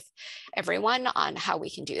work with everyone on how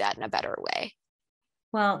we can do that in a better way.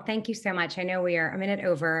 Well, thank you so much. I know we are a minute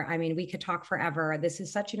over. I mean, we could talk forever. This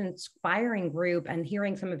is such an inspiring group, and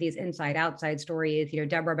hearing some of these inside outside stories, you know,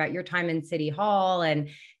 Deborah, about your time in City Hall, and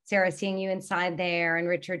Sarah, seeing you inside there, and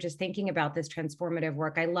Richard, just thinking about this transformative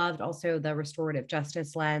work. I loved also the restorative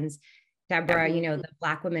justice lens. Deborah, you know, the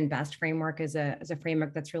Black Women Best framework is a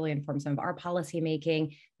framework that's really informed some of our policy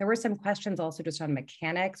making. There were some questions also just on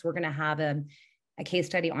mechanics. We're going to have a case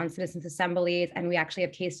study on citizens assemblies, and we actually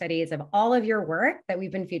have case studies of all of your work that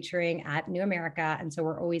we've been featuring at New America. And so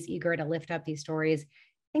we're always eager to lift up these stories.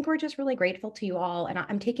 I think we're just really grateful to you all. And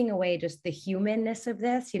I'm taking away just the humanness of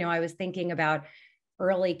this. You know, I was thinking about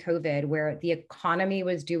early COVID, where the economy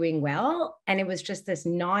was doing well, and it was just this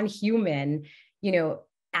non-human, you know,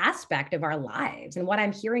 aspect of our lives. And what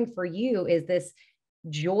I'm hearing for you is this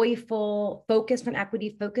joyful, focused on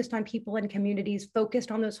equity, focused on people and communities,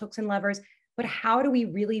 focused on those hooks and levers. But how do we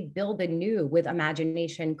really build anew with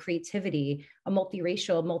imagination, creativity, a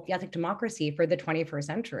multiracial, multi-ethnic democracy for the 21st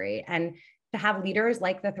century? And to have leaders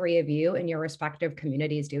like the three of you in your respective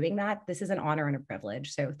communities doing that, this is an honor and a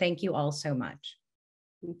privilege. So thank you all so much.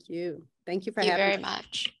 Thank you. Thank you for having me. Thank you very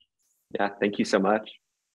much. Yeah, thank you so much.